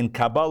 which is in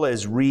Kabbalah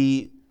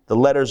the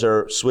letters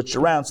are switched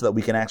around so that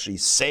we can actually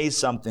say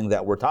something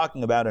that we're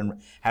talking about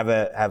and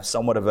have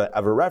somewhat of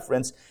a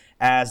reference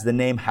as the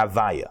name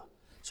Havaya.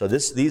 So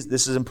this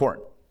is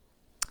important.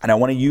 And I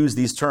want to use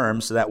these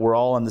terms so that we're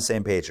all on the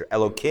same page here.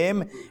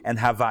 Elokim and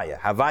Havaya.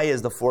 Havaya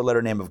is the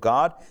 4-letter name of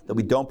God that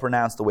we don't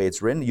pronounce the way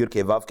it's written.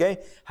 Yud-Kei Vav-Kei.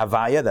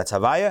 Havaya, that's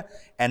Havaya.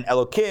 And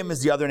Elokim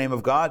is the other name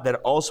of God that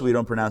also we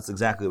don't pronounce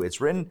exactly the way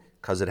it's written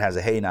because it has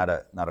a hey, not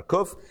a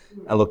kuf.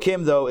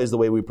 Elokim, though, is the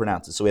way we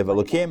pronounce it. So we have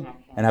Elokim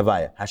and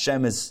Havaya.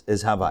 Hashem is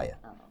Havaya.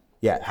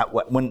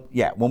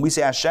 When we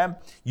say Hashem,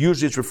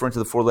 usually it's referring to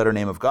the 4-letter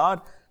name of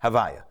God,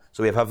 Havaya.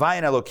 So we have Havaya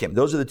and Elokim.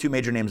 Those are the 2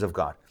 major names of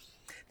God.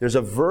 There's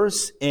a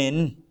verse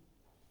in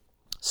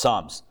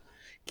Psalms.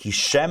 Ki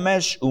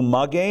shemesh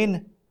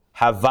u'magen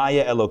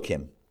Havaya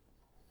Elokim.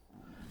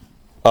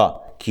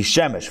 Ki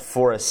shemesh,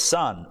 for a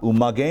sun,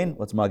 u'magen,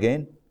 what's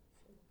magen?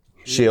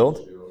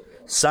 Shield.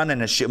 Sun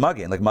and a shield,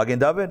 magen, like Magen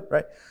David,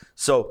 right?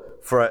 So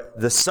for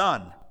the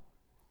sun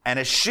and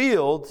a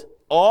shield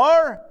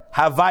are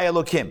Havaya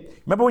Elokim.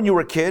 Remember when you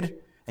were a kid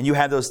and you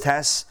had those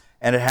tests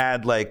and it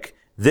had like,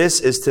 this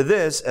is to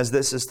this as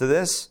this is to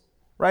this,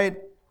 right?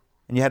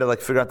 And you had to like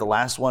figure out the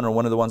last one or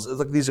one of the ones,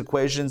 like these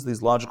equations,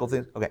 these logical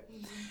things. Okay.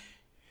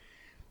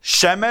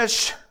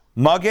 Shemesh,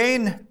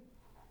 Magen,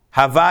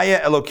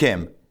 Havaya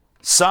Elokim.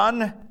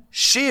 Sun,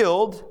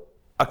 shield,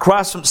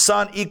 across from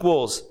sun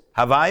equals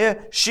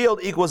Havaya, shield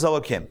equals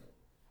Elokim.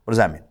 What does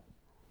that mean?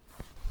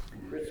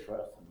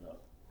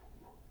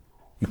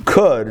 You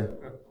could,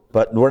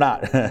 but we're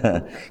not.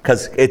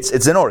 Because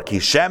it's an or. Ki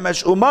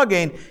Shemesh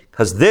u'Magen,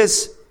 because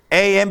this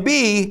A and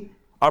B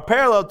are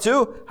parallel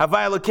to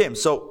Havaya Elokim.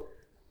 So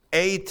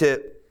A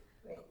to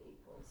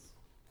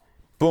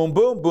boom,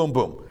 boom, boom,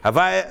 boom.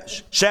 Havaya,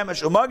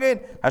 Shemesh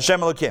u'Magen, Hashem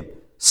Elokim.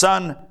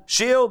 Sun,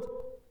 shield,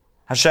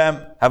 Hashem,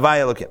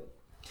 Havaya Elokim.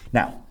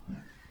 Now,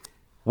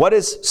 what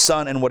is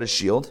sun and what is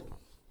shield?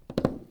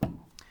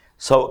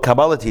 So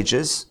Kabbalah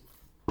teaches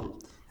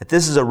that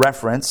this is a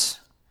reference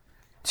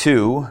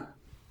to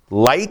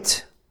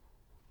light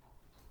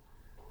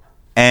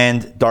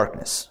and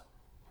darkness.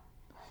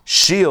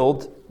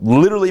 Shield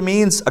literally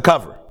means a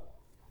cover,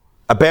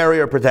 a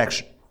barrier of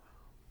protection.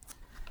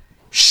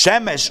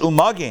 Shemesh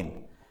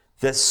u'Magen,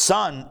 the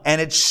sun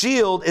and its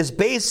shield, is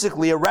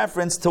basically a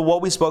reference to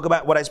what I spoke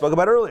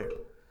about earlier,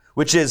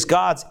 which is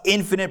God's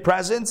infinite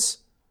presence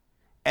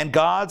and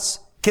God's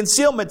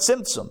concealment,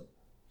 tzimtzum.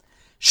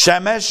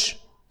 Shemesh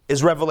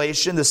is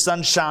revelation, the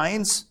sun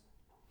shines.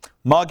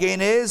 Magen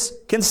is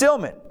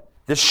concealment,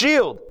 the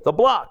shield, the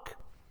block.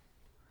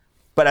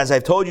 But as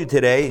I've told you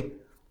today,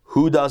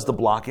 who does the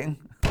blocking?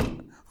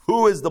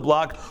 Who is the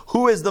block?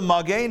 Who is the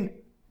Magen?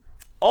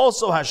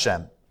 Also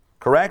Hashem,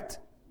 correct?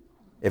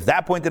 If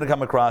that point didn't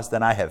come across,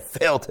 then I have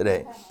failed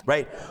today,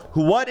 right?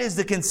 What is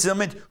the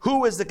concealment?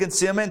 Who is the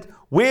concealment?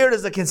 Where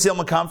does the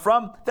concealment come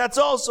from? That's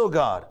also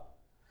God.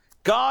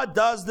 God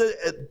does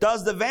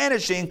the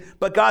vanishing,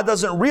 but God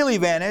doesn't really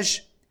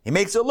vanish. He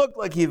makes it look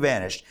like he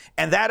vanished.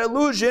 And that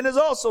illusion is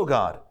also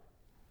God.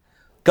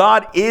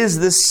 God is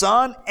the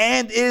sun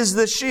and is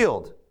the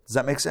shield. Does Does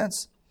that make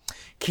sense?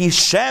 Ki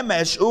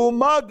shemesh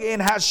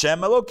umagin Hashem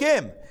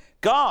Elokim.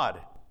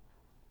 God.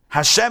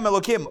 Hashem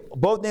Elokim.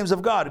 Both names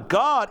of God.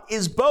 God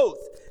is both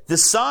the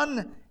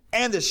sun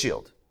and the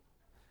shield.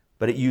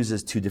 But it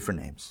uses two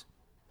different names.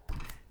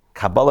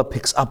 Kabbalah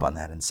picks up on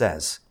that and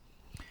says,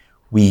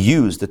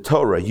 the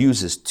Torah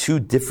uses two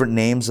different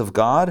names of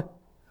God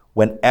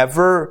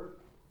whenever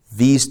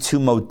these two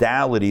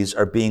modalities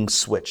are being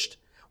switched.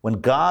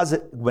 When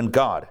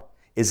God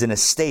is in a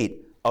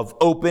state of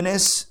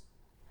openness,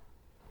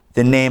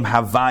 the name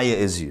Havaya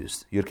is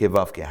used. Yud-Kei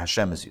Vav-Kei,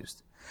 Hashem is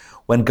used.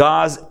 When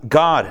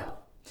God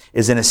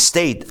is in a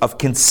state of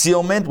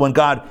concealment, when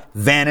God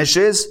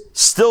vanishes,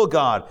 still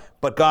God,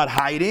 but God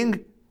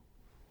hiding,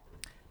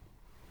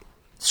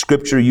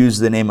 Scripture uses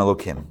the name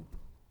Elokim.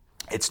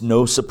 It's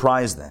no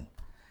surprise then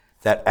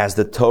that as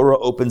the Torah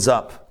opens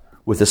up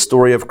with the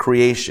story of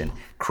creation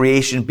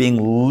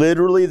being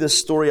literally the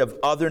story of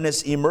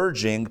otherness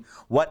emerging,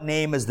 what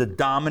name is the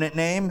dominant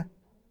name?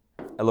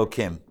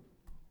 Elokim.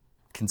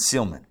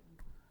 Concealment.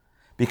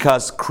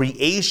 Because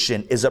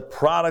creation is a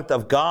product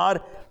of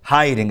God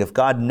hiding. If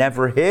God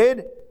never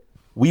hid,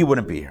 we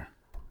wouldn't be here.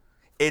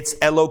 It's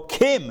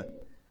Elokim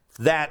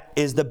that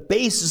is the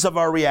basis of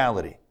our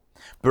reality.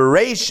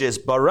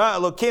 Bereshis, bara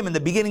Elokim, in the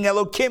beginning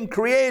Elokim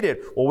created.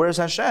 Well, where's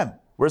Hashem?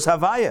 Where's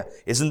Havaya?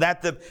 Isn't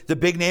that the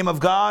big name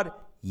of God?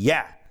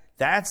 Yeah,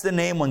 that's the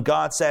name when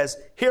God says,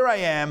 here I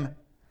am.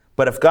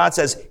 But if God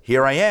says,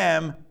 here I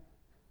am,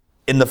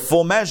 in the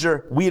full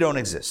measure, we don't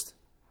exist.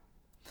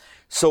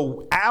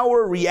 So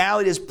our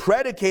reality is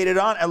predicated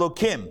on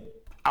Elokim.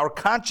 Our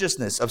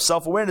consciousness of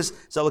self-awareness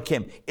is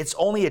Elokim. It's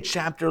only a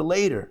chapter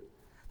later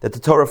that the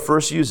Torah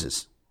first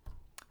uses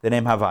the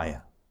name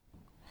Havaya,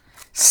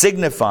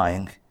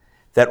 signifying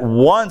that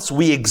once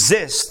we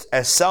exist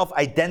as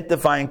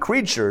self-identifying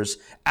creatures,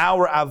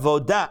 our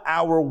avodah,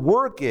 our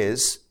work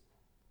is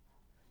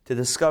to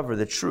discover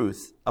the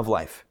truth of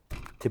life,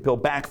 to peel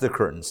back the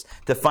curtains,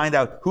 to find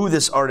out who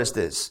this artist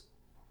is,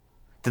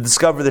 to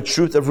discover the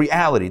truth of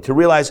reality, to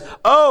realize,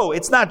 oh,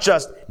 it's not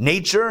just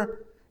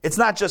nature, it's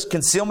not just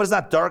concealment, it's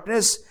not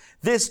darkness.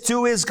 This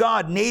too is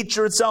God.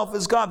 Nature itself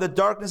is God. The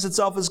darkness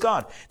itself is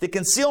God. The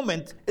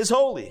concealment is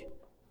holy.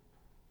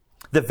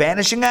 The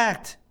vanishing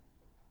act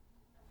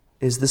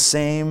is the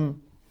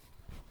same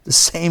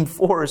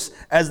force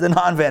as the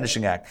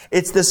non-vanishing act.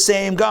 It's the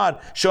same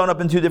God showing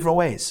up in two different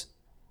ways.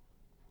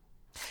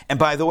 And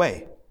by the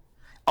way,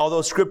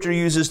 although Scripture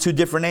uses two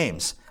different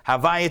names,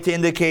 Havaya to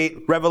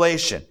indicate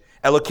revelation,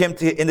 Elokim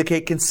to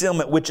indicate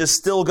concealment, which is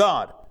still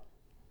God.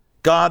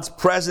 God's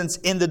presence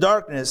in the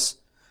darkness.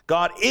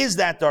 God is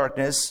that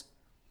darkness.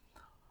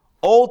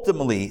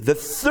 Ultimately, the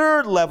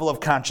third level of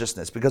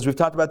consciousness, because we've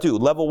talked about two.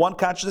 Level 1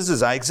 consciousness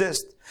is I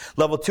exist.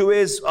 Level 2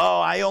 is,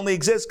 I only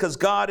exist because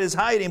God is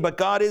hiding, but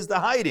God is the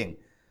hiding.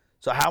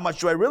 So how much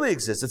do I really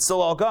exist? It's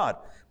still all God.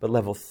 But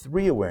level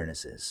 3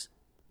 awareness is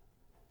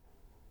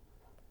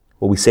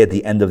what we say at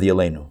the end of the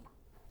Aleinu.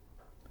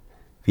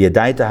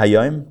 V'yadaita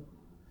hayoim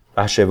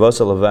v'hashevos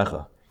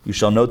alavecha. You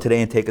shall know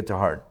today and take it to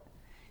heart.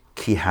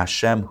 Ki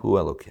Hashem hu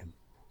Elokim.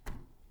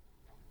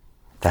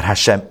 That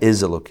Hashem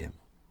is Elokim.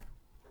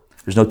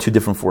 There's no two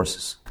different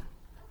forces.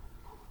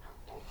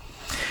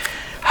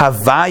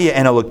 Havaya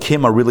and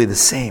Elokim are really the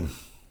same.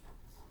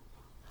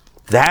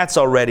 That's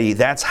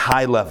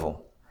high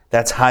level.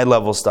 That's high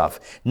level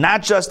stuff.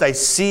 Not just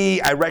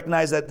I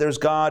recognize that there's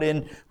God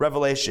in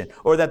Revelation,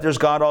 or that there's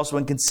God also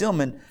in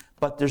concealment,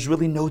 but there's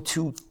really no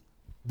two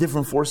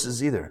different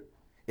forces either.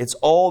 It's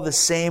all the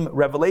same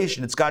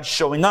revelation. It's God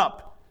showing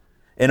up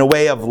in a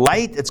way of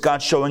light. It's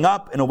God showing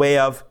up in a way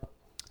of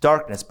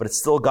darkness, but it's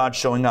still God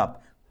showing up.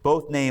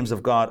 Both names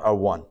of God are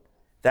one.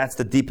 That's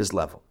the deepest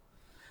level.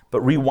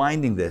 But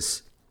rewinding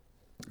this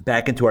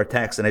back into our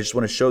text, and I just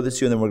want to show this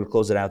to you, and then we're going to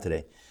close it out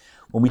today.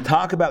 When we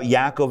talk about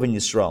Yaakov and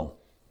Yisrael,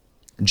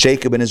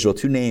 Jacob and Israel,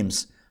 two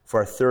names for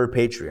our third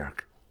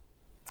patriarch,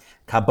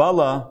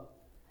 Kabbalah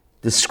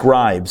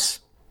describes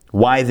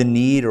why the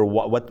need or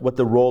what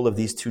the role of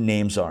these two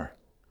names are.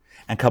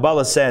 And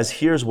Kabbalah says,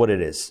 here's what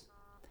it is.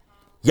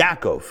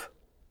 Yaakov,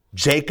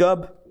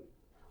 Jacob,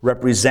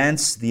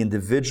 represents the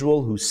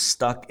individual who's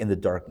stuck in the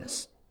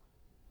darkness.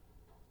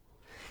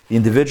 The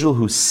individual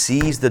who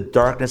sees the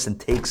darkness and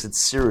takes it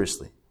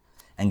seriously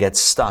and gets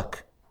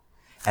stuck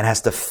and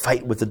has to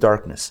fight with the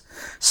darkness.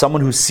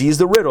 Someone who sees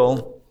the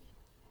riddle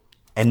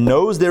and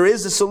knows there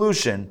is a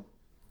solution,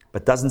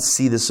 but doesn't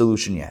see the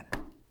solution yet.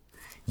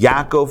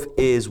 Yaakov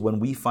is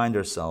when we find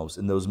ourselves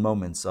in those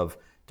moments of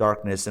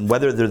darkness, and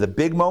whether they're the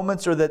big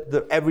moments or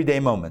the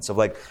everyday moments of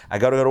like, I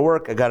got to go to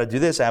work, I got to do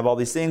this, I have all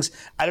these things.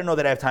 I don't know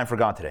that I have time for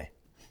God today,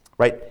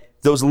 right?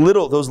 Those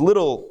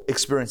little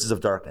experiences of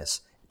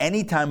darkness.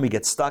 Anytime we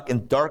get stuck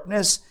in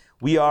darkness,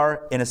 we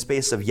are in a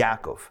space of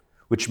Yaakov,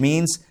 which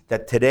means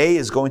that today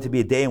is going to be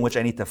a day in which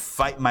I need to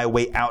fight my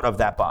way out of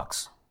that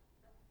box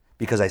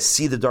because I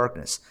see the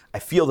darkness. I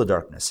feel the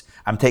darkness.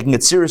 I'm taking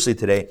it seriously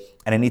today,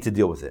 and I need to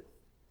deal with it.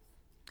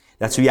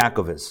 That's who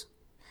Yaakov is.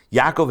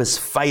 Yaakov is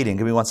fighting,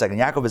 give me 1 second.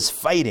 Yaakov is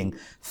fighting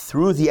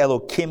through the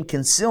Elokim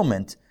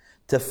concealment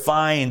to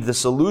find the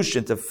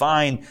solution, to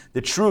find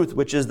the truth,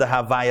 which is the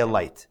Havaya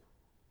light.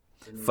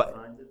 Didn't he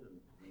find it?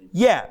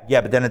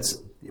 Yeah, but then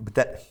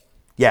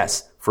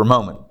yes, for a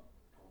moment.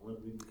 When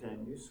we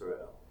became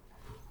Israel.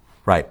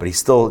 Right, but he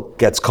still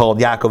gets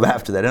called Yaakov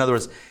after that. In other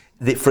words,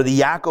 for the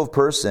Yaakov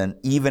person,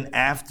 even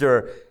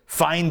after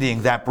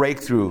finding that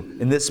breakthrough,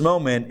 in this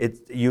moment,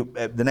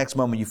 the next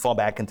moment you fall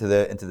back into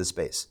the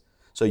space.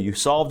 So you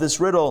solve this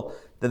riddle,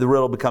 then the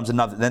riddle becomes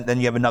another. Then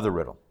you have another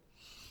riddle.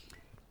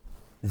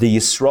 The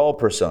Yisrael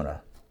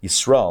persona,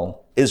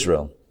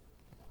 Israel,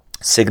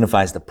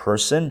 signifies the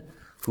person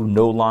who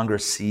no longer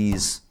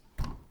sees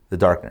the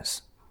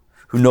darkness,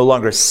 who no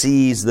longer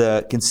sees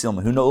the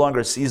concealment, who no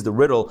longer sees the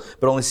riddle,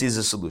 but only sees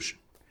the solution.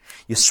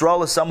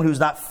 Yisrael is someone who's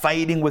not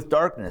fighting with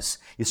darkness.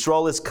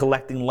 Yisrael is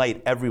collecting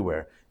light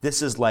everywhere.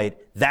 This is light,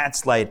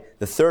 that's light,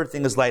 the third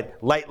thing is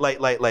light,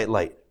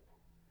 light.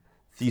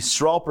 The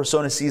Yisrael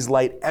persona sees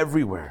light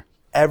everywhere.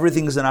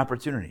 Everything is an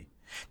opportunity.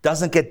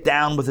 Doesn't get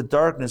down with the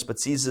darkness, but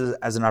sees it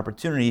as an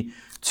opportunity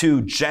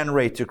to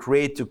generate, to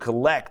create, to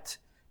collect,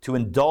 to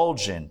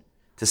indulge in,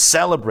 to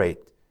celebrate,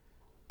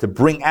 to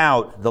bring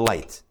out the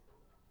light.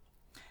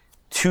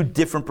 Two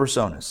different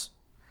personas.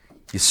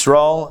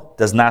 Yisrael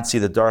does not see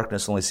the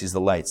darkness, only sees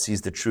the light, sees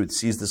the truth,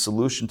 sees the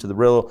solution to the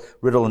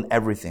riddle and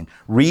everything.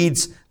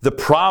 Reads the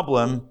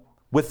problem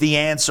with the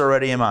answer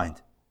already in mind.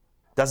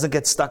 Doesn't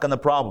get stuck on the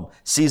problem,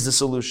 sees the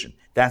solution.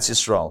 That's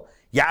Yisrael.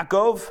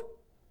 Yaakov,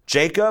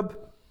 Jacob,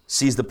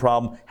 sees the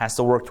problem, has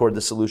to work toward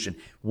the solution.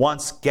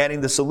 Once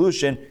getting the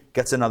solution,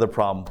 gets another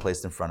problem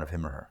placed in front of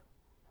him or her.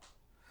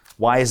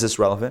 Why is this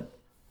relevant?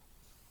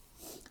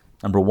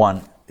 Number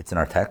one, it's in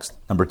our text.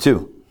 Number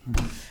two,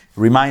 it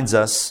reminds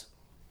us.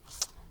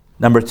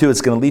 Number two,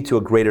 it's going to lead to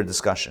a greater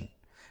discussion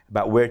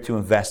about where to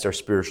invest our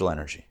spiritual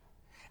energy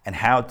and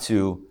how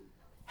to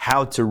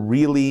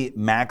really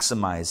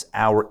maximize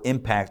our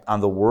impact on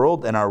the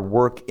world and our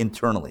work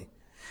internally.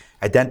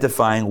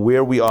 Identifying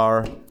where we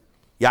are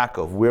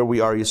Yaakov, where we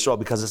are Yisrael,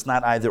 because it's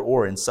not either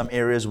or. In some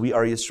areas, we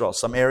are Yisrael.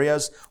 Some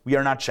areas, we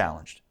are not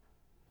challenged.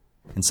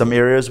 In some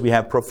areas, we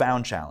have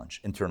profound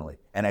challenge internally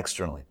and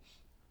externally.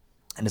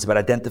 And it's about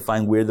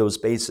identifying where those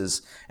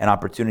spaces and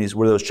opportunities,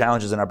 where those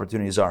challenges and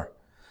opportunities are.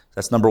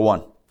 That's number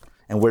one.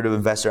 And where to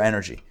invest our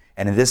energy.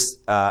 And in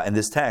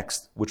this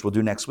text, which we'll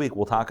do next week,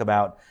 we'll talk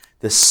about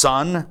the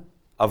Son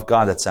of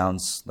God. That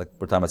sounds like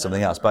we're talking about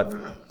something else. But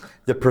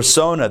the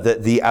persona,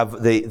 the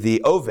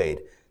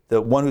Oved,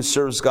 the one who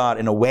serves God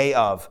in a way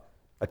of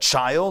a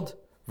child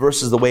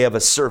versus the way of a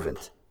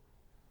servant.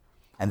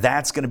 And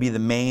that's going to be the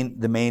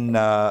main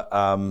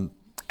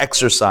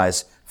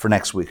exercise for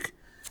next week.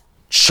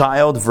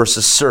 Child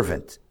versus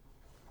servant.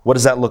 What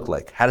does that look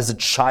like? How does a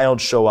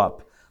child show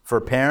up for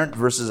a parent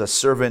versus a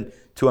servant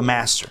to a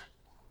master?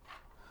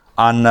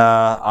 On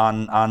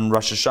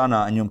Rosh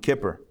Hashanah and Yom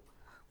Kippur,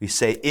 we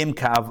say im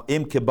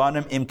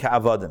kibanim im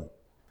ka'avadim.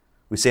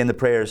 We say in the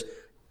prayers,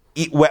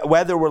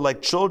 whether we're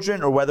like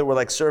children or whether we're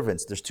like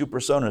servants. There's two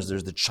personas.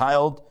 There's the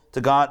child to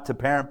God, to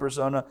parent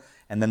persona,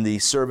 and then the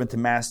servant to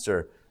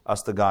master,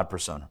 us to God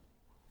persona.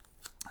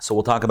 So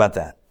we'll talk about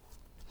that.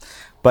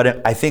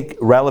 But I think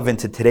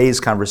relevant to today's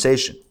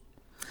conversation,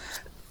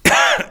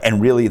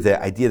 and really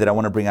the idea that I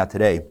want to bring out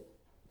today,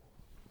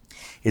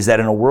 is that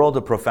in a world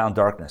of profound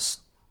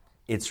darkness,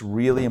 it's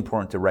really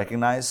important to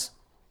recognize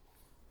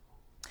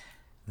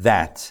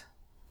that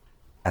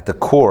at the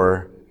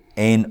core,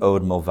 ein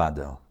od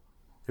movado.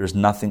 There's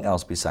nothing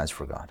else besides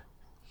for God.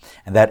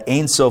 And that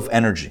Ein Sof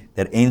energy,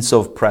 that Ein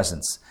Sof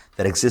presence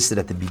that existed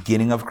at the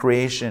beginning of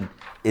creation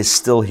is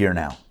still here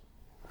now.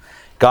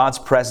 God's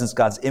presence,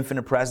 God's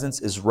infinite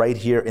presence is right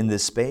here in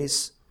this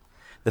space.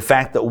 The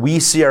fact that we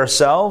see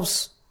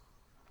ourselves,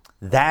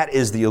 that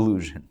is the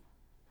illusion.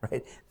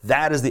 Right?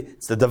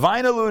 It's the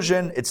divine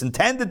illusion. It's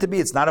intended to be.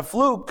 It's not a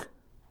fluke.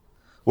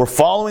 We're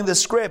following the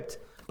script,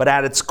 but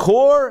at its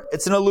core,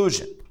 it's an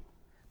illusion.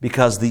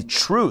 Because the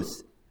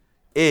truth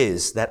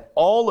is that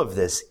all of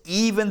this,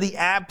 even the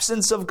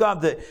absence of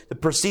God, the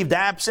perceived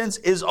absence,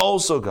 is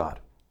also God.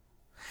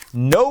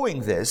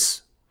 Knowing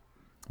this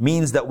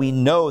means that we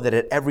know that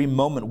at every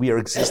moment we are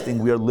existing,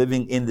 we are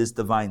living in this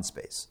divine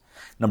space.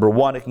 Number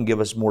one, it can give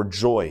us more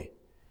joy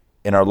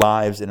in our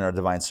lives, in our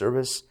divine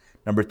service.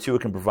 Number two,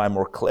 it can provide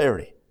more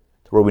clarity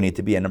to where we need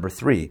to be. And number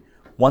three,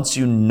 once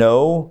you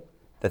know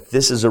that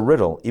this is a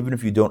riddle, even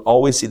if you don't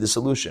always see the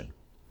solution,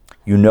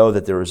 you know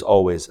that there is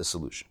always a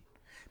solution.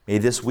 May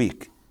this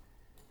week,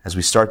 as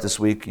we start this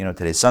week,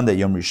 today's Sunday,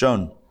 Yom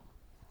Rishon,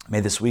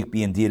 may this week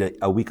be indeed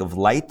a week of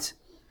light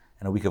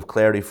and a week of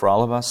clarity for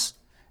all of us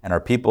and our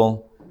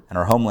people and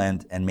our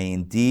homeland, and may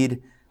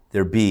indeed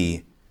there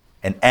be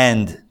an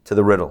end to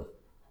the riddle.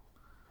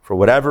 For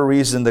whatever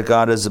reason that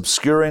God is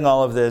obscuring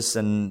all of this,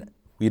 and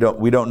we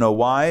don't know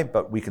why,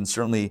 but we can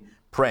certainly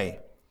pray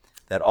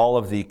that all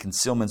of the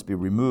concealments be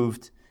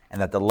removed and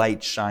that the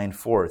light shine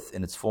forth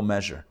in its full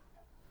measure.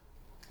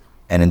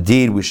 And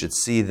indeed, we should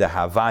see the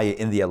Havaya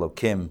in the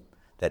Elokim,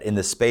 that in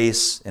the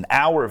space, in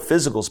our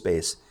physical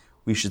space,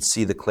 we should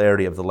see the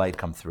clarity of the light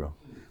come through.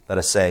 Let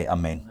us say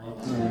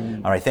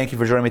Amen. All right, thank you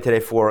for joining me today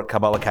for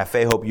Kabbalah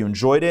Café. Hope you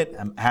enjoyed it.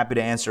 I'm happy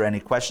to answer any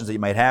questions that you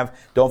might have.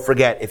 Don't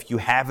forget, if you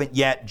haven't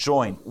yet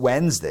joined,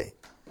 Wednesday,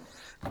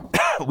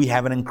 we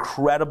have an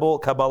incredible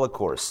Kabbalah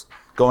course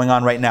going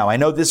on right now. I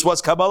know this was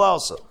Kabbalah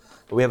also,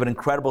 but we have an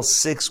incredible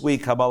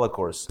 6-week Kabbalah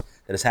course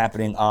that is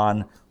happening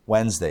on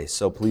Wednesday.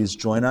 So please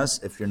join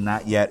us if you're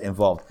not yet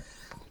involved.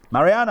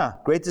 Mariana,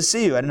 great to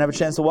see you. I didn't have a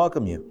chance to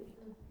welcome you.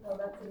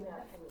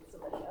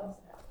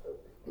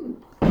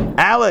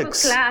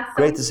 Alex,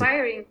 great to see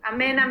you.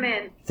 Amen,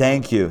 amen.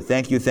 Thank you.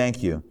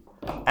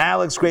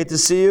 Alex, great to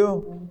see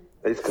you.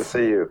 Nice to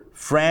see you.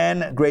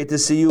 Fran, great to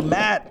see you.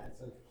 Matt,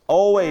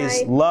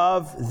 always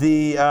love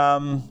the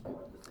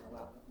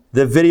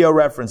video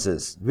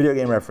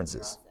game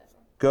references.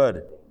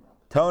 Good.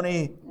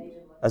 Tony,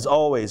 as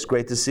always,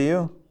 great to see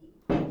you.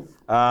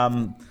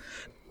 All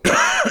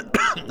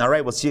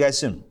right, we'll see you guys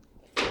soon.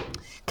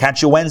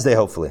 Catch you Wednesday,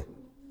 hopefully.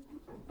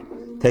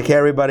 Take care,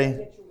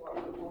 everybody.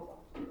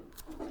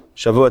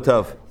 Shavua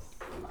Tov.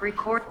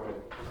 Record.